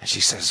 And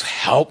she says,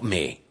 help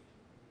me.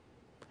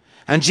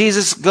 And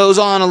Jesus goes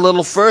on a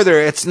little further.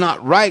 It's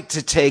not right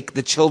to take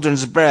the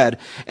children's bread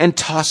and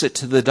toss it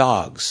to the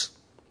dogs.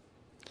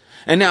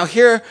 And now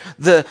here,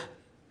 the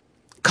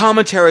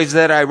commentaries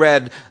that I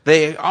read,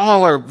 they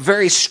all are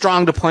very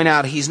strong to point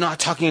out he's not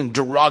talking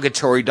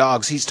derogatory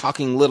dogs. He's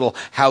talking little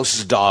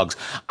house dogs.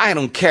 I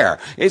don't care.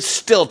 It's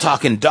still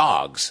talking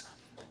dogs.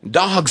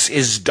 Dogs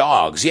is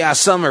dogs. Yeah,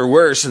 some are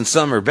worse and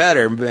some are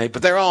better,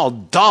 but they're all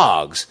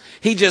dogs.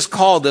 He just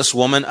called this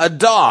woman a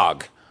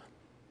dog.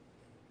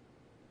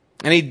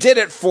 And he did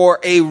it for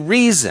a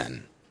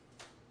reason.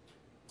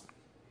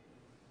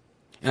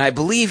 And I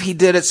believe he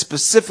did it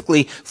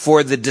specifically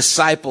for the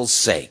disciples'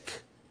 sake.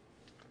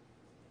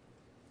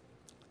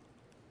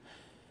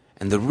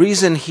 And the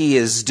reason he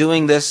is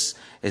doing this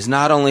is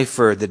not only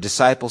for the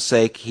disciples'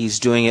 sake, he's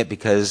doing it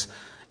because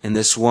in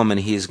this woman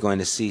he is going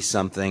to see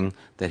something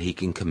that he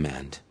can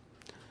commend.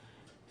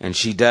 And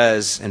she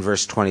does in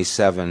verse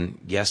 27,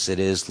 yes, it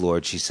is,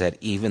 Lord, she said,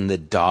 even the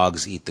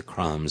dogs eat the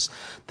crumbs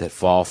that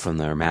fall from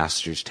their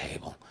master's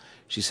table.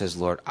 She says,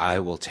 Lord, I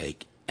will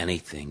take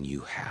anything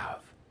you have.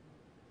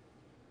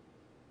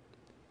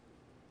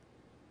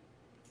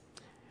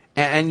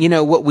 And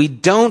what we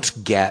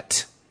don't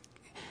get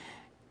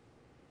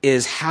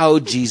is how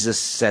Jesus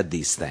said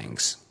these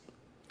things.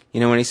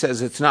 When he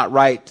says it's not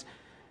right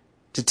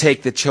to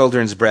take the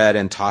children's bread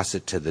and toss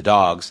it to the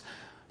dogs,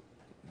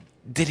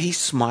 did he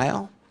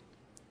smile?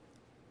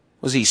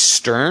 Was he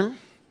stern?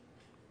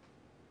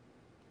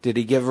 Did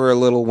he give her a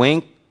little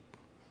wink?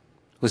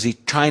 Was he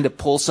trying to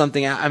pull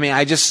something out?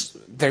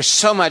 There's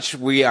so much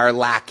we are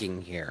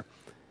lacking here.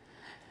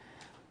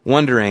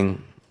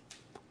 Wondering,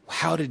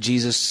 how did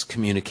Jesus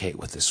communicate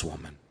with this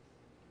woman?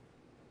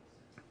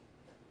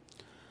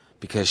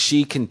 Because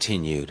she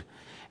continued,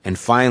 and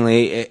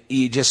finally,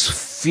 you just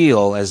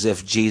feel as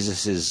if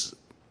Jesus is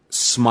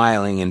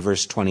smiling in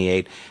verse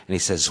 28, and he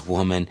says,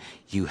 woman,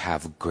 you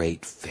have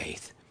great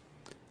faith.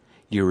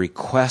 Your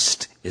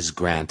request is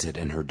granted,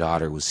 and her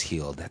daughter was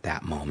healed at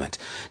that moment.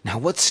 Now,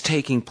 what's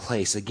taking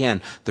place?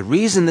 Again, the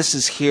reason this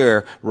is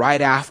here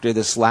right after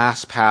this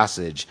last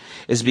passage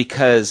is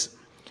because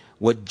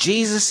what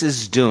Jesus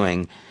is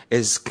doing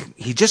is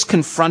he just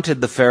confronted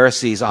the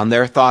Pharisees on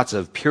their thoughts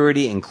of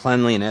purity and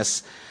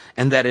cleanliness,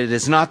 and that it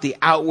is not the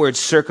outward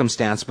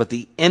circumstance, but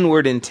the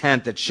inward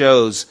intent that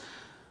shows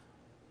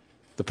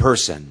the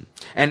person.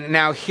 And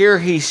now here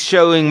he's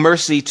showing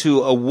mercy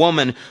to a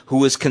woman who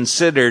was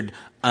considered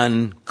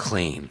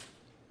unclean.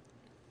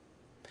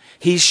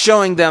 He's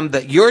showing them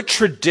that your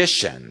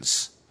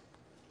traditions,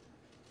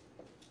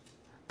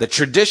 the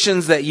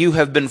traditions that you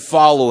have been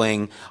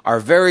following,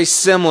 are very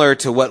similar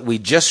to what we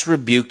just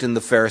rebuked in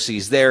the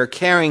Pharisees. They are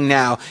carrying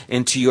now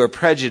into your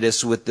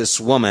prejudice with this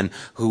woman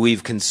who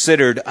we've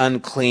considered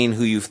unclean,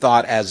 who you've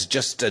thought as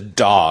just a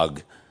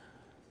dog.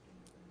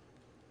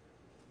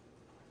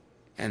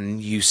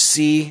 And you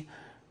see,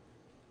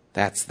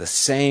 that's the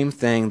same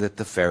thing that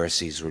the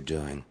Pharisees were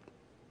doing.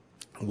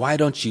 Why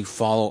don't you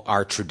follow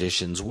our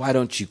traditions? Why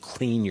don't you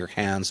clean your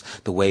hands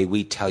the way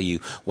we tell you?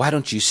 Why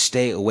don't you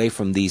stay away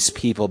from these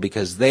people?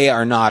 Because they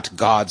are not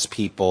God's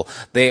people.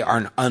 They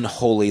are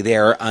unholy. They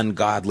are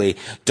ungodly.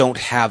 Don't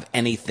have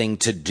anything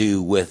to do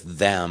with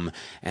them.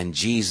 And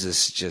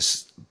Jesus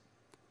just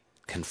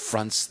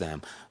confronts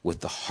them with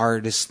the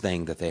hardest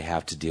thing that they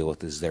have to deal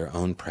with is their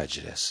own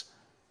prejudice.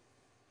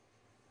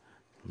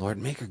 Lord,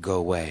 make her go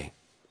away.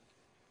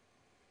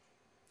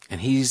 And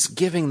he's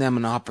giving them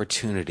an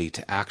opportunity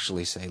to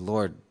actually say,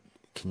 Lord,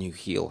 Can you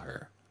heal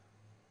her?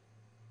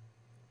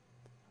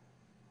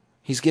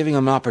 He's giving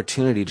them an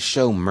opportunity to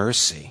show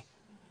mercy.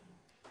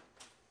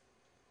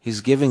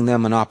 He's giving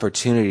them an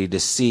opportunity to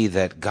see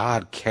that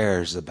God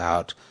cares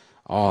about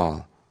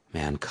all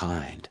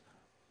mankind,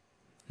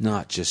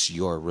 not just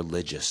your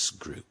religious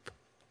group,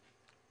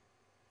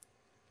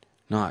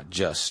 not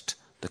just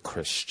the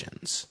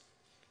Christians.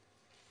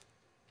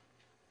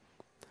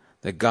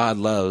 That God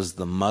loves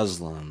the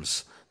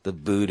Muslims, the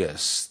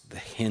Buddhists, the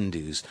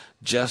Hindus,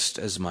 just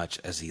as much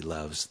as he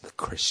loves the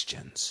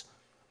Christians.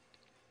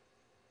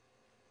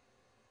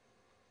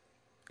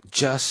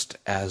 Just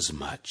as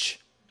much.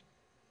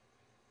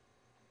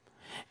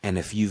 And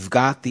if you've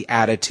got the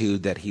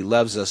attitude that he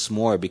loves us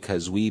more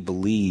because we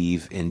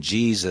believe in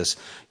Jesus,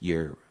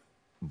 you're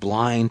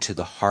blind to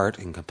the heart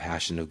and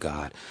compassion of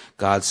God.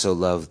 God so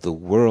loved the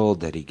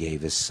world that he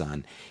gave his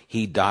Son.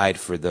 He died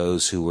for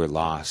those who were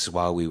lost.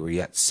 While we were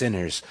yet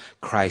sinners,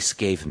 Christ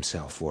gave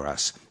himself for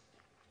us.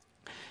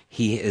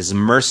 He is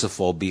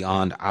merciful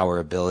beyond our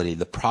ability.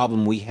 The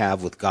problem we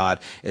have with God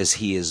is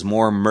he is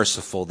more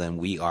merciful than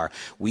we are.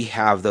 We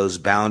have those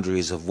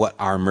boundaries of what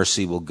our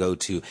mercy will go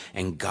to,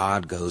 and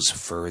God goes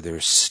further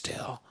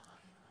still.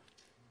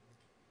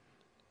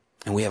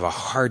 And we have a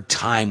hard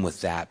time with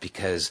that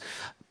because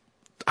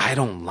I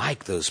don't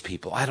like those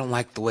people. I don't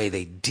like the way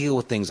they deal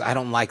with things. I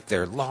don't like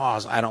their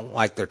laws. I don't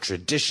like their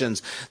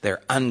traditions.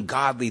 They're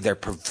ungodly. They're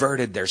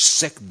perverted. They're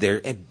sick.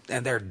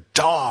 They're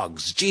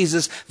dogs.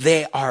 Jesus,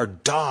 they are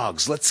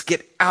dogs. Let's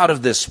get out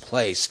of this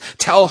place.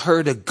 Tell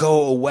her to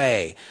go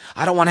away.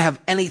 I don't want to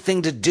have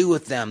anything to do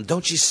with them.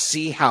 Don't you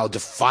see how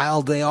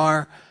defiled they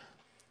are?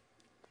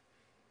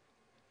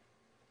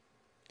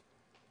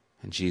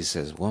 And Jesus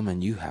says,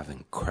 woman, you have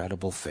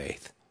incredible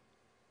faith.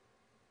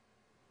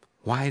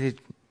 Why did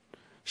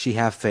she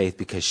have faith?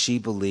 Because she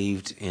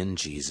believed in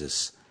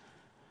Jesus.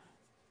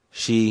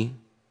 She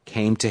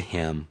came to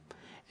him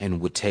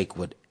and would take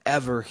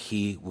whatever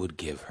he would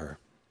give her.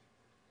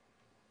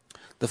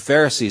 The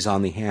Pharisees,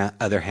 on the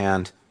other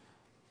hand,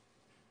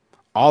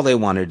 all they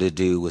wanted to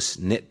do was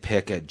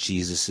nitpick at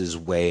Jesus'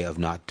 way of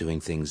not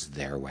doing things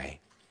their way.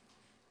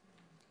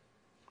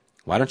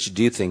 Why don't you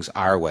do things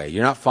our way?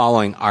 You're not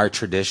following our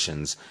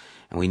traditions,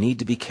 and we need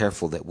to be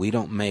careful that we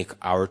don't make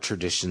our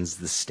traditions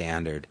the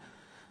standard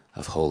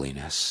of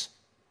holiness.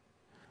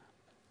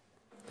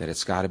 That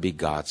it's got to be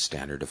God's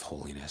standard of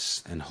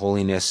holiness. And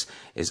holiness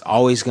is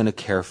always going to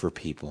care for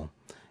people.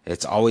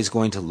 It's always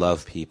going to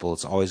love people.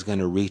 It's always going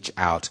to reach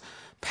out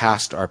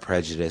past our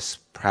prejudice,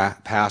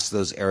 past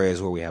those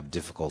areas where we have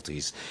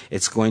difficulties.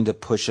 It's going to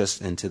push us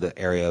into the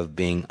area of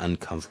being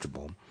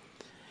uncomfortable.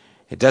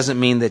 It doesn't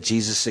mean that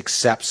Jesus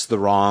accepts the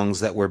wrongs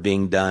that were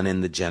being done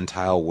in the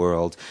Gentile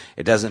world.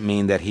 It doesn't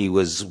mean that he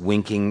was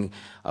winking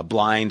a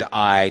blind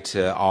eye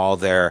to all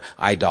their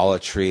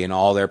idolatry and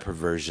all their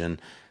perversion.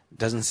 It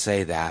doesn't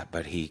say that,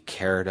 but he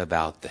cared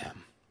about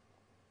them.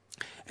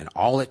 And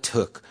all it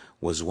took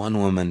was one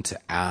woman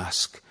to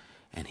ask,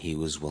 and he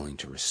was willing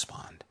to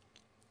respond.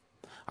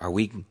 Are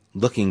we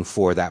looking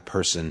for that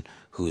person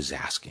who is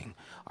asking?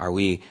 Are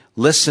we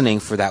listening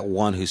for that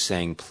one who's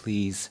saying,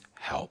 please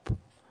help?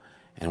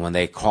 And when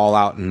they call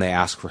out and they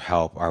ask for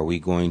help, are we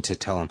going to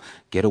tell them,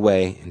 get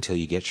away until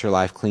you get your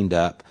life cleaned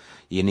up?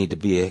 You need to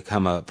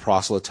become a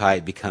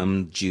proselyte,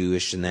 become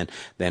Jewish, and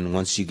then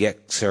once you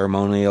get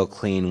ceremonial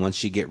clean,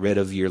 once you get rid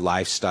of your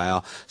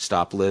lifestyle,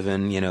 stop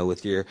living,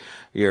 with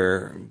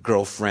your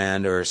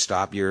girlfriend, or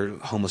stop your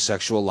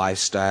homosexual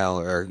lifestyle,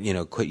 or,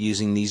 quit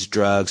using these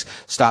drugs,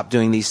 stop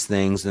doing these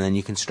things, and then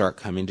you can start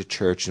coming to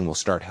church and we'll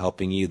start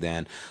helping you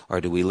then.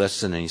 Or do we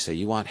listen and you say,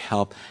 you want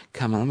help?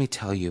 Come on, let me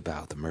tell you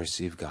about the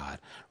mercy of God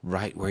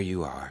right where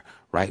you are,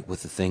 right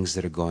with the things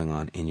that are going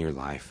on in your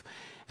life.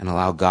 And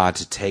allow God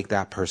to take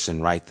that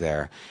person right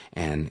there.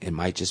 And it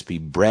might just be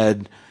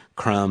bread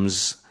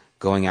crumbs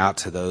going out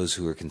to those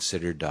who are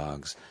considered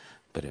dogs,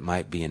 but it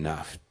might be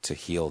enough to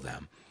heal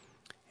them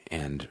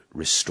and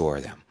restore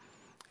them.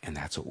 And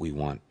that's what we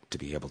want to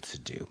be able to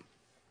do.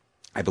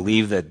 I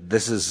believe that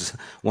this is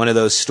one of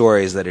those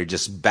stories that are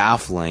just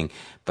baffling,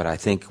 but I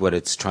think what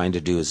it's trying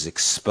to do is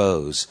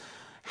expose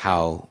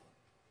how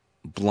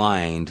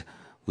blind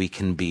we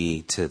can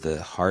be to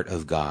the heart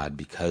of God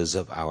because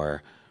of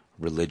our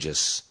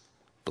religious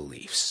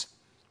beliefs.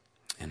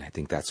 And I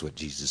think that's what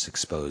Jesus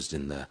exposed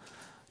in the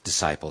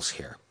disciples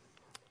here.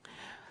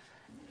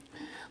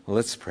 Well,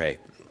 let's pray.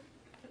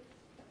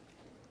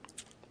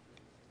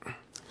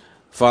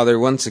 Father,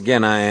 once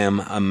again, I am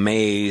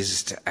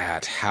amazed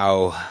at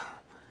how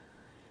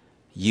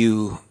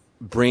you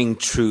bring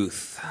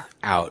truth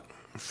out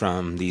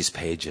from these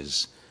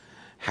pages,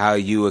 how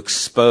you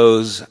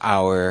expose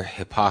our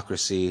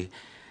hypocrisy,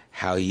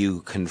 how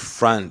you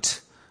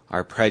confront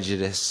our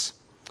prejudice,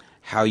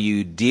 how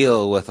you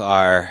deal with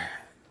our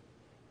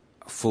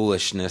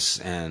foolishness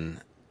and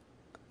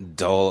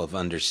dull of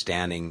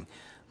understanding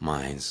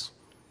minds.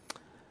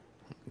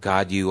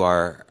 God, you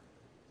are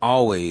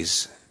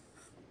always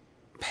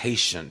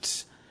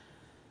patient,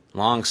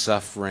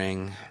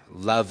 long-suffering,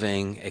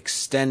 loving,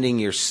 extending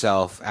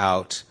yourself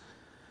out,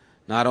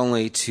 not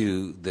only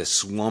to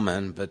this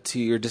woman, but to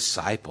your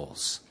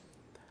disciples.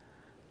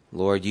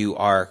 Lord, you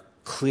are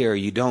clear.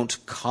 You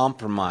don't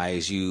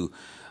compromise. You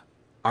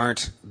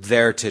aren't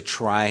there to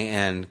try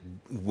and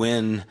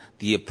win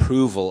the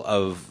approval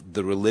of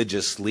the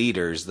religious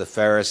leaders, the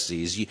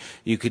Pharisees.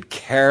 You could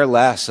care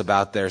less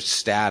about their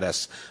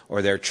status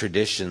or their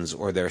traditions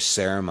or their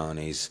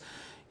ceremonies.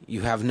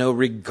 You have no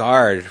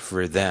regard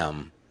for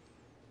them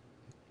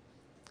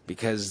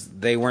because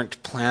they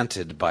weren't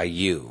planted by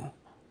you.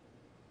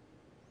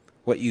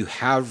 What you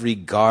have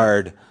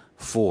regard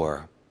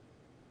for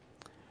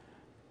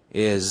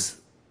is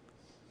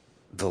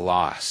the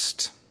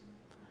lost,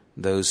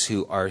 those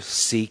who are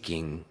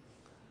seeking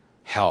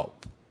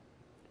help.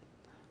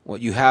 What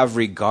you have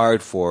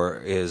regard for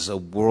is a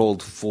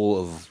world full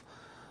of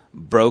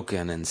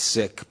broken and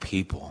sick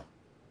people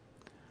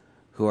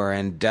who are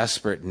in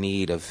desperate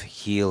need of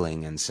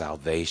healing and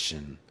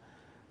salvation.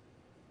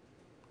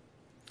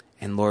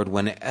 And Lord,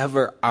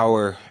 whenever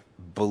our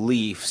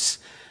beliefs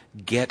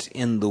get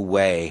in the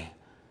way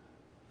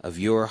of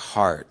your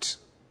heart,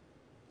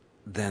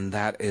 then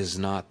that is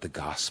not the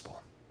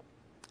gospel.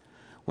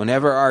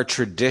 Whenever our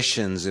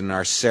traditions and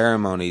our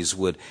ceremonies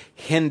would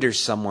hinder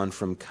someone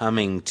from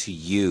coming to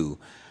you,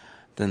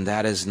 then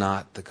that is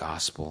not the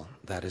gospel.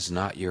 That is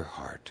not your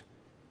heart.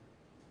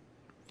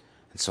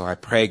 And so I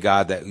pray,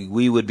 God, that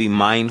we would be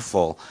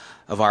mindful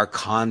of our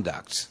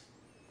conduct,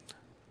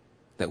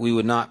 that we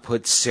would not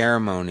put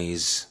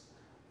ceremonies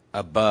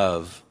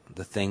above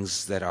the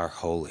things that are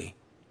holy,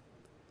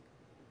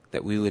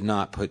 that we would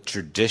not put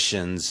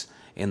traditions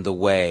in the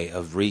way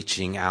of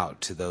reaching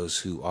out to those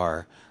who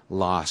are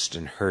lost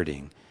and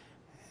hurting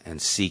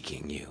and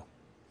seeking you.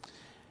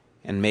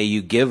 And may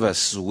you give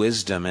us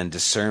wisdom and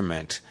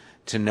discernment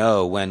to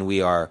know when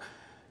we are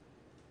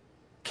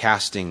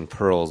casting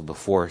pearls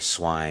before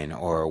swine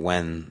or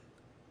when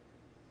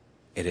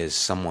it is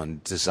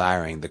someone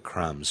desiring the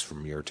crumbs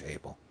from your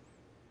table.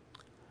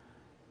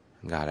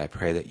 God, I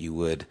pray that you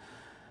would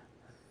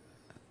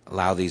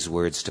allow these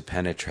words to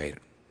penetrate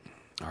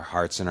our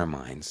hearts and our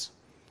minds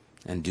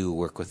and do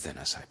work within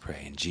us, I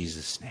pray. In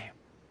Jesus' name,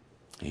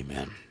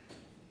 amen.